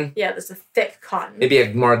 linen. Yeah, there's a thick cotton. Maybe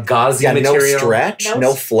a more gauzy Yeah, no material. stretch, No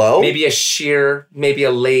no s- flow. Maybe a sheer. Maybe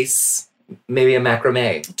a lace. Maybe a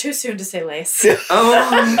macrame. Too soon to say lace.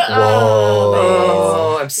 Oh.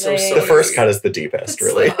 Whoa. I'm so Lace. sorry. The first cut is the deepest,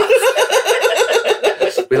 really.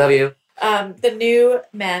 We love you. The new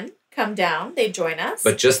men come down. They join us.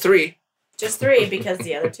 But just 3. Just 3 because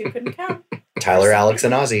the other 2 couldn't come. Tyler, Alex,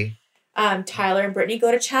 and Ozzy. Tyler and Brittany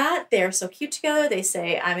go to chat. They are so cute together. They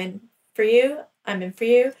say, I'm in for you. I'm in for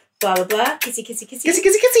you. Blah, blah, blah. Kissy, kissy, kissy. Kissy,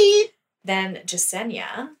 kissy, kissy. Then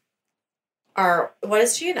Jasenia, what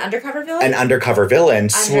is she? An undercover villain? An undercover villain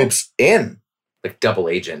swoops in. Like double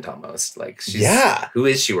agent almost. Like she's. Yeah. Who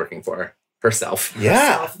is she working for? Herself.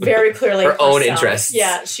 Yeah. Herself. Very clearly. Her own herself. interests.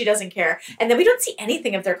 Yeah, she doesn't care. And then we don't see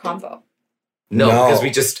anything of their convo. No, No. because we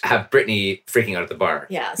just have Brittany freaking out at the bar.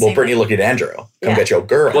 Yeah. Well, saying Brittany like- looked at Andrew. Come Yeah. get your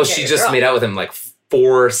girl. Well, Okay, she just girl. made out with him like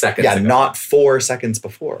 4 seconds yeah, ago. not 4 seconds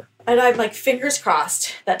before. And I'm like, fingers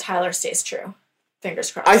crossed that Tyler stays true.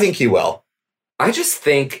 Fingers crossed. I think he will. I just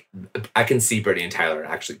think I can see Brittany and Tyler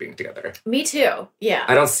actually being together. Me too. Yeah.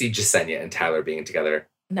 I don't see Jasenia and Tyler being together.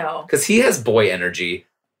 No. Because he has boy energy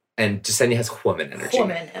and Jasenia has woman energy.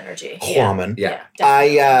 Woman energy. Yeah. Woman. Yeah.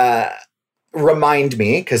 Definitely. Remind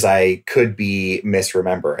me, because I could be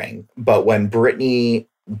misremembering, but when Brittany,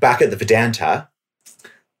 back at the Vedanta,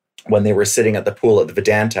 when they were sitting at the pool at the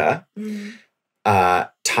Vedanta, Mhm.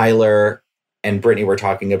 Tyler and Brittany were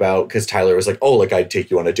talking about, because Tyler was like, oh, like I'd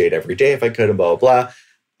take you on a date every day if I could, and blah, blah, blah.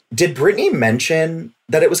 Did Brittany mention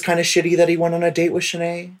that it was kind of shitty that he went on a date with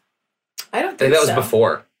Shanae? I don't I think think that was so.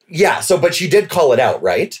 before. Yeah, so, but she did call it out,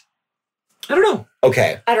 right? I don't know.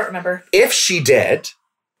 Okay. I don't remember. If she did,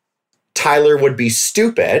 Tyler would be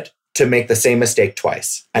stupid to make the same mistake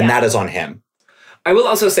twice. And Yeah. that is on him. I will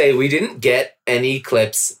also say we didn't get any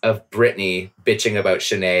clips of Brittany bitching about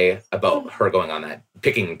Shanae about her going on that,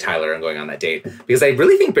 picking Tyler and going on that date. Because I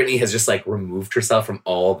really think Brittany has just like removed herself from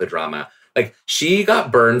all the drama. Like she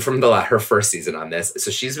got burned from her first season on this.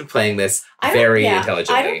 So she's been playing this very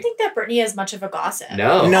intelligently. I don't think that Brittany is much of a gossip.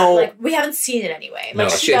 No. No. Like, we haven't seen it anyway. No,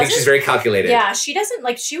 Like, I think she's very calculated. Yeah, she doesn't,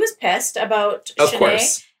 like, she was pissed about Of Shanae,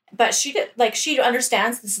 course. but she did, like, she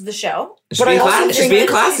understands this is the show. She's But I being, also classy. think She's being She's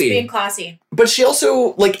classy. being classy. But she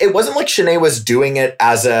also, like, it wasn't like Shanae was doing it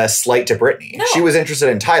as a slight to Brittany. No. She was interested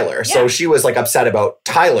in Tyler. So Yeah. she was, like, upset about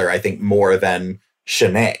Tyler, I think, more than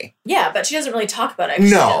Shanae. Yeah, but she doesn't really talk about it.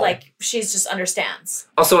 No. She's just understands.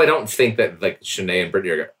 Also, I don't think that like Shanae and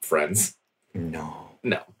Brittany are friends. No.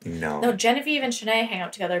 No. No, Genevieve and Shanae hang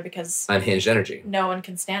out together because Unhinged energy. no one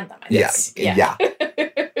can stand them. I Yeah. guess. Yeah.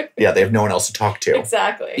 Yeah, they have no one else to talk to.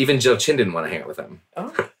 Exactly. Even Jill Chin didn't want to hang out with them.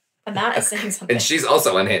 Oh. And that is saying something. And she's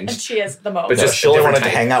also And unhinged. she is the most. But No, just she only a different wanted to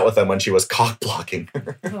type. hang out with him when she was cock blocking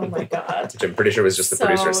her. Oh my god. Which I'm pretty sure was just the So-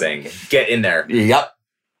 producer saying, get in there. Yep.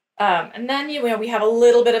 And then we have a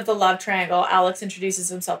little bit of the love triangle. Alex introduces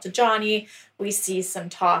himself to Johnny. We see some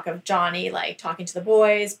talk of Johnny like talking to the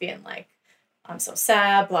boys, being like, "I'm so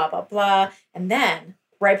sad," blah blah blah. And then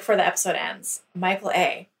right before the episode ends, Michael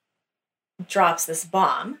A. drops this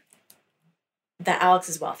bomb that Alex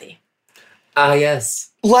is wealthy. Ah, yes.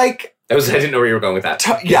 Like, I didn't know where you were going with that.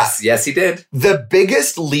 Yes, he did. the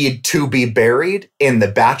biggest lead to be buried in the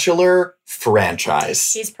Bachelor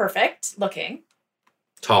franchise. He's perfect looking,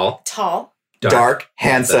 Tall, tall, Dark,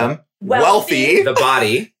 handsome, wealthy. the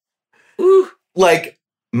body. Like,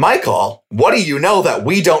 Michael, what do you know that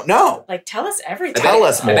we don't know? like tell us everything. Tell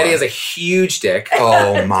us I bet more. he has a huge dick.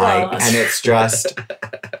 Oh my. Well. And it's just.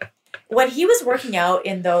 When he was working out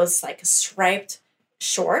in those like striped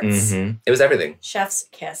shorts, Mhm. It was everything. chef's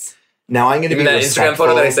kiss. Now I'm going to be Even that Instagram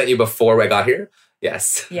photo that I respectful. sent you before I got here.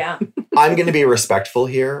 Yes. Yeah. I'm going to be respectful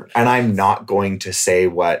here, and I'm not going to say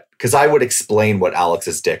because I would explain what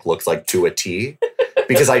Alex's dick looks like to a T,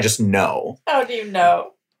 because I just know. How do you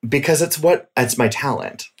know? Because it's my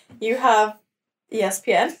talent. You have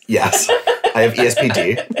ESPN, Yes, I have E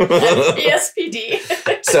ESPD.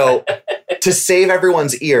 ESPD. So, to save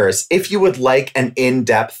everyone's ears, if you would like an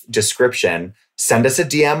in-depth description, send us a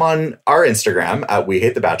DM on our Instagram at We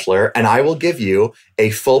Hate the Bachelor, and I will give you a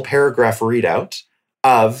full paragraph readout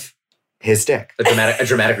of his dick. A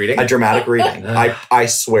dramatic reading. A dramatic reading. I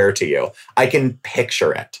swear to you. I can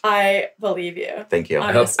picture it. I believe you. Thank you.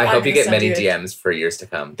 I hope I'm you gonna get send many you a- DMs for years to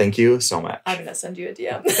come. Thank you so much. I'm gonna send you a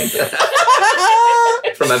DM.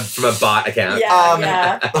 from a bot account. Yeah, Um,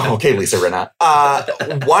 yeah. Okay, Lisa Rinna.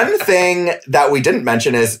 One thing that we didn't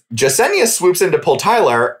mention is Jasenia swoops in to pull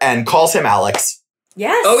Tyler and calls him Alex.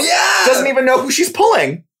 Yes. Oh yeah. Doesn't even know who she's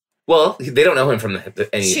pulling. Well, they don't know him from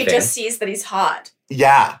anything. She just sees that he's hot,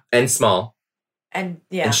 Yeah. and small, and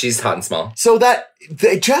yeah. and she's hot and small. So that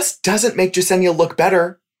it just doesn't make Jasenia look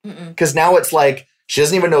better, Mm-mm. because now it's like she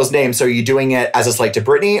doesn't even know his name. So are you doing it as a slight to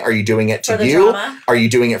Brittany? Are you doing it For to the you? drama. Are you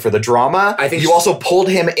doing it for the drama? I think you she- also pulled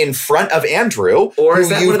him in front of Andrew, Or who is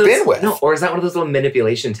that you've one of those, been with. No, or is that one of those little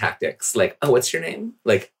manipulation tactics? Like, oh, what's your name?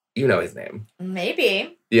 Like, you know his name.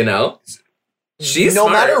 Maybe. You know? She's no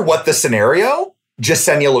smart. matter what the scenario,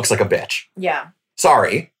 Jasenia looks like a bitch. Yeah.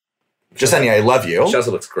 Sorry. Jasenia, I love you. She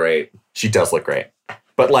also looks great. She does look great.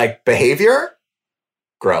 But like behavior,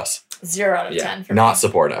 gross. 0 out of Yeah. 10 for Not me.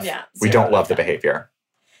 supportive. Yeah, We 0 don't out of love the 10. behavior.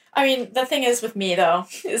 I mean, the thing is with me though,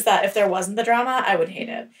 is that if there wasn't the drama, I would hate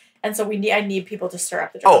it. And so I need people to stir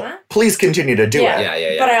up the drama. Oh, please continue to do Yeah.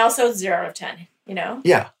 it. Yeah. But I also 0 out of 10, you know?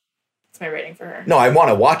 Yeah. It's my rating for her. No, I want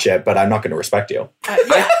to watch it, but I'm not going to respect you.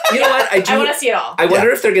 Yeah. You know what? I do. I want to see it all. I wonder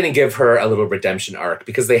if they're going to give her a little redemption arc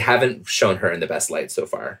because they haven't shown her in the best light so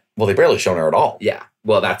far. Well, they barely shown her at all. Yeah.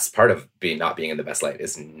 Well, that's part of not being in the best light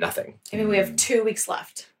is nothing, I mean, we have 2 weeks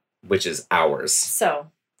left. which is hours. So,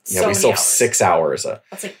 Yeah, so we still many have hours. 6 hours.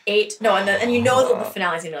 That's like 8. No, and you know that the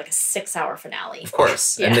finale is going to be like a 6-hour finale. Of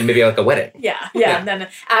course. Yeah. And then maybe like a wedding. Yeah. Yeah. And then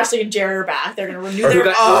Ashley and Jared are back. They're going to renew Or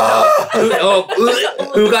their...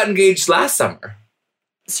 who got engaged last summer?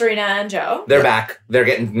 Serena and Joe. They're back. They're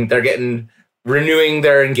getting renewing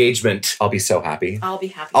their engagement. I'll be so happy. I'll be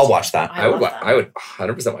happy. I'll to. watch that. I would love that. I would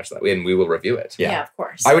 100% watch that, and we will review it. Yeah. Yeah, of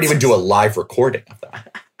course. I would even do a live recording of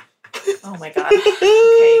that. Oh my god.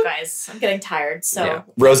 Okay, you guys. I'm getting tired. So, Yeah.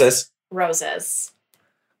 Roses. roses.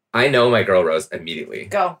 I know my girl Rose immediately.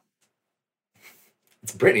 Go.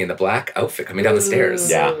 It's Brittany in the black outfit coming down the stairs.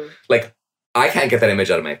 Yeah. Like, I can't get that image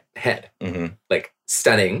out of my head. hmm Like,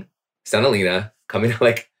 stunning, Stanalina, coming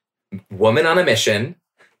like woman on a mission,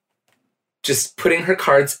 just putting her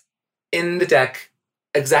cards in the deck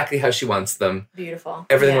exactly how she wants them. Beautiful.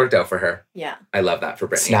 Everything yeah. worked out for her. Yeah. I love that for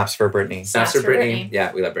Brittany. Snaps for Brittany. Snaps for Brittany.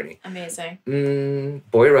 Yeah, we love Brittany. Amazing.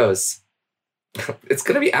 Boy Rose. It's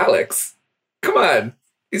gonna be Alex. Come on.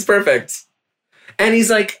 He's perfect. And he's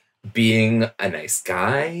like being a nice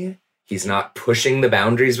guy. He's not pushing the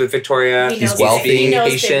boundaries with Victoria. He He's knows wealthy. He being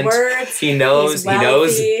knows patient. big words. He knows He's he knows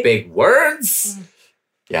wealthy. big words.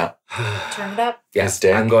 Yeah. Turn it up. Yes, His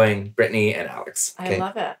dick. I'm going Brittany and Alex. I Okay.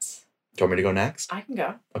 love it. Do you want me to go next? I can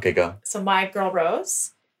go. Okay, go. So my girl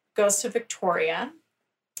Rose goes to Victoria.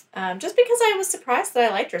 Just because I was surprised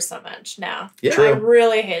that I liked her so much now. Yeah. True. I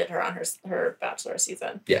really hated her on her Bachelor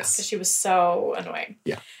season. Yes. Because she was so annoying.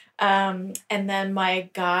 Yeah. And then my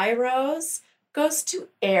guy Rose goes to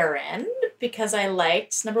Aaron because I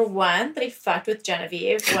liked, number one, that he fucked with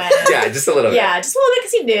Genevieve when... Yeah, just a little bit. Yeah, just a little bit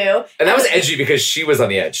because he knew. And that was edgy because she was on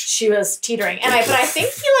the edge. She was teetering. But I think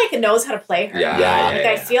he like knows how to play her. Yeah, Yeah, Like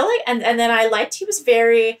I feel like and then I liked he was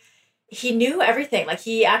very he knew everything. Like,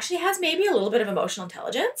 he actually has maybe a little bit of emotional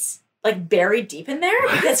intelligence, like, buried deep in there,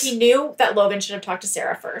 because he knew that Logan should have talked to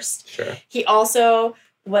Sarah first. Sure. He also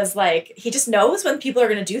was like, he just knows when people are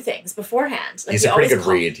going to do things beforehand. Like, He's he a pretty always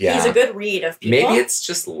good read, yeah. He's a good read of people. Maybe it's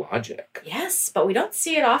just logic. Yes, but we don't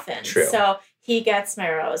see it often. True. So he gets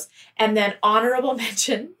my rose. And then honorable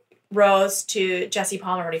mention rose to Jesse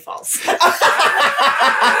Palmer when he falls. Because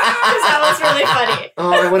that was really funny.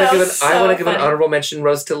 Oh, I want to That give was I so want to give an funny. honorable mention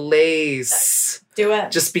rose to Lace. Do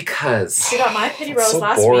it. Just because. She got my pity rose so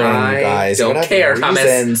last boring, week. I guys. You don't gotta have care, Thomas.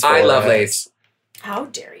 reasons I for love it. Lace. How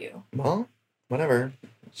dare you? Well, whatever.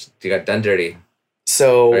 You got done dirty.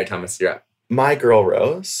 So All right, Thomas, you're up. my girl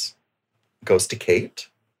Rose goes to Kate.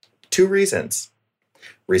 2 reasons.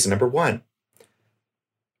 Reason number 1,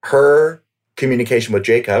 her communication with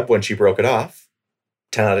Jacob when she broke it off,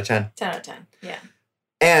 10 out of 10. 10 out of 10. Yeah.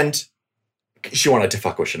 And she wanted to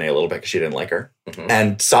fuck with Shanae a little bit because she didn't like her. Mhm.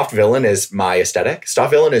 And soft villain is my aesthetic.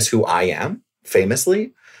 Soft villain is who I am,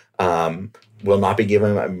 famously. Will not be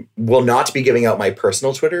giving out my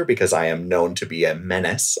personal Twitter because I am known to be a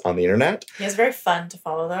menace on the internet. He is very fun to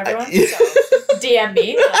follow, though, everyone. So DM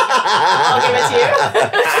me. I'll give it to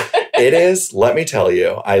you. It is, let me tell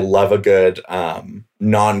you, I love a good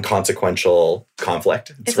non-consequential conflict.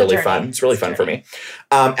 It's It's a really journey. fun. It's really It's a fun for me.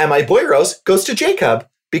 And my boy Rose goes to Jacob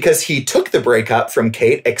because he took the breakup from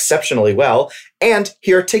Kate exceptionally well, and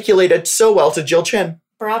he articulated so well to Jill Chin.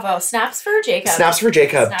 Bravo. Snaps for Jacob. Snaps for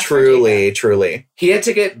Jacob. Snaps for Truly, Jacob. truly. He had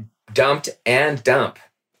to get dumped and dump.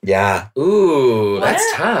 Yeah. Ooh, What that's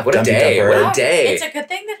a- tough. What a Dumpy day. dumper. What Wow. a day. It's a good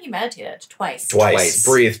thing that he meditated twice. Twice.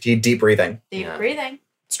 Breathed. He deep breathing. Deep Yeah. breathing.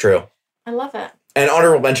 It's true. I love it. And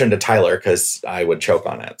honorable mention to Tyler because I would choke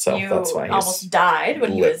on it. So you that's why he's... almost died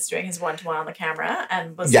when he lit. was doing his one-to-one on the camera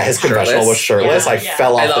and was Yeah, his Shirtless. confessional was shirtless. Yeah, I yeah.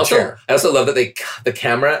 fell off I the chair. also love that the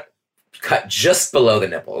camera cut just below the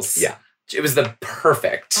nipples. Yeah. It was the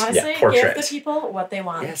perfect honestly portrait. give the people what they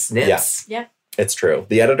want. Yes, nips. It's true.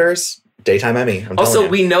 The editors, daytime Emmy. I'm Also, telling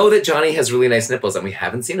you. we know that Johnny has really nice nipples and we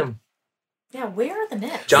haven't seen them. Yeah, where are the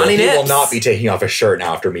nips? Johnny He will Nips. not be taking off his shirt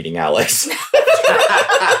now after meeting Alex.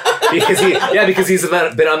 because he's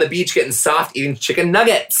been on the beach getting soft, eating chicken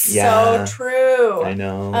nuggets. Yeah. So true. I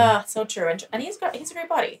know. So true. And he's a great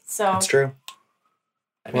body. So It's true.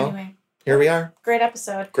 Well, anyway, Here we are. great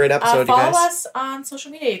episode. Great episode, you Follow guys. us on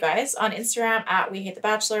social media, you guys. On Instagram at We Hate the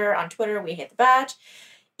Bachelor. On Twitter, We Hate the Batch.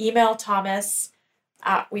 Email Thomas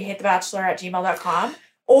at wehatethebachelor@gmail.com.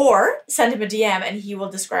 Or send him a DM and he will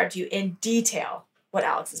describe to you in detail what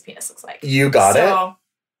Alex's penis looks like. You got it. So,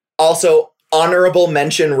 Also, honorable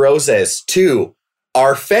mention roses to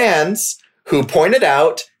our fans who pointed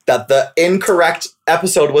out that the incorrect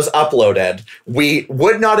episode was uploaded. We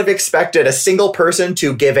would not have expected a single person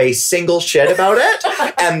to give a single shit about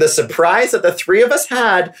it. And the surprise that the 3 of us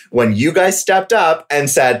had when you guys stepped up and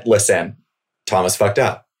said, listen, Thomas fucked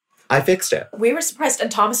up. I fixed it. we were surprised, and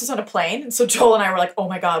Thomas was on a plane, and so Joel and I were like, "Oh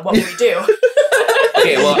my god, what will we do?"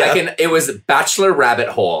 Okay, well, Yeah. it was Bachelor Rabbit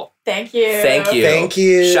Hole. Thank you. Thank you. Thank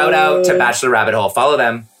you. Shout out to Bachelor Rabbit Hole. Follow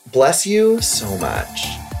them. Bless you so much.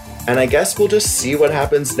 And I guess we'll just see what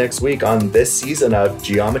happens next week on this season of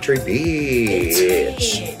Geometry Beach.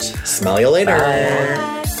 Sweet. Smell you later. Bye.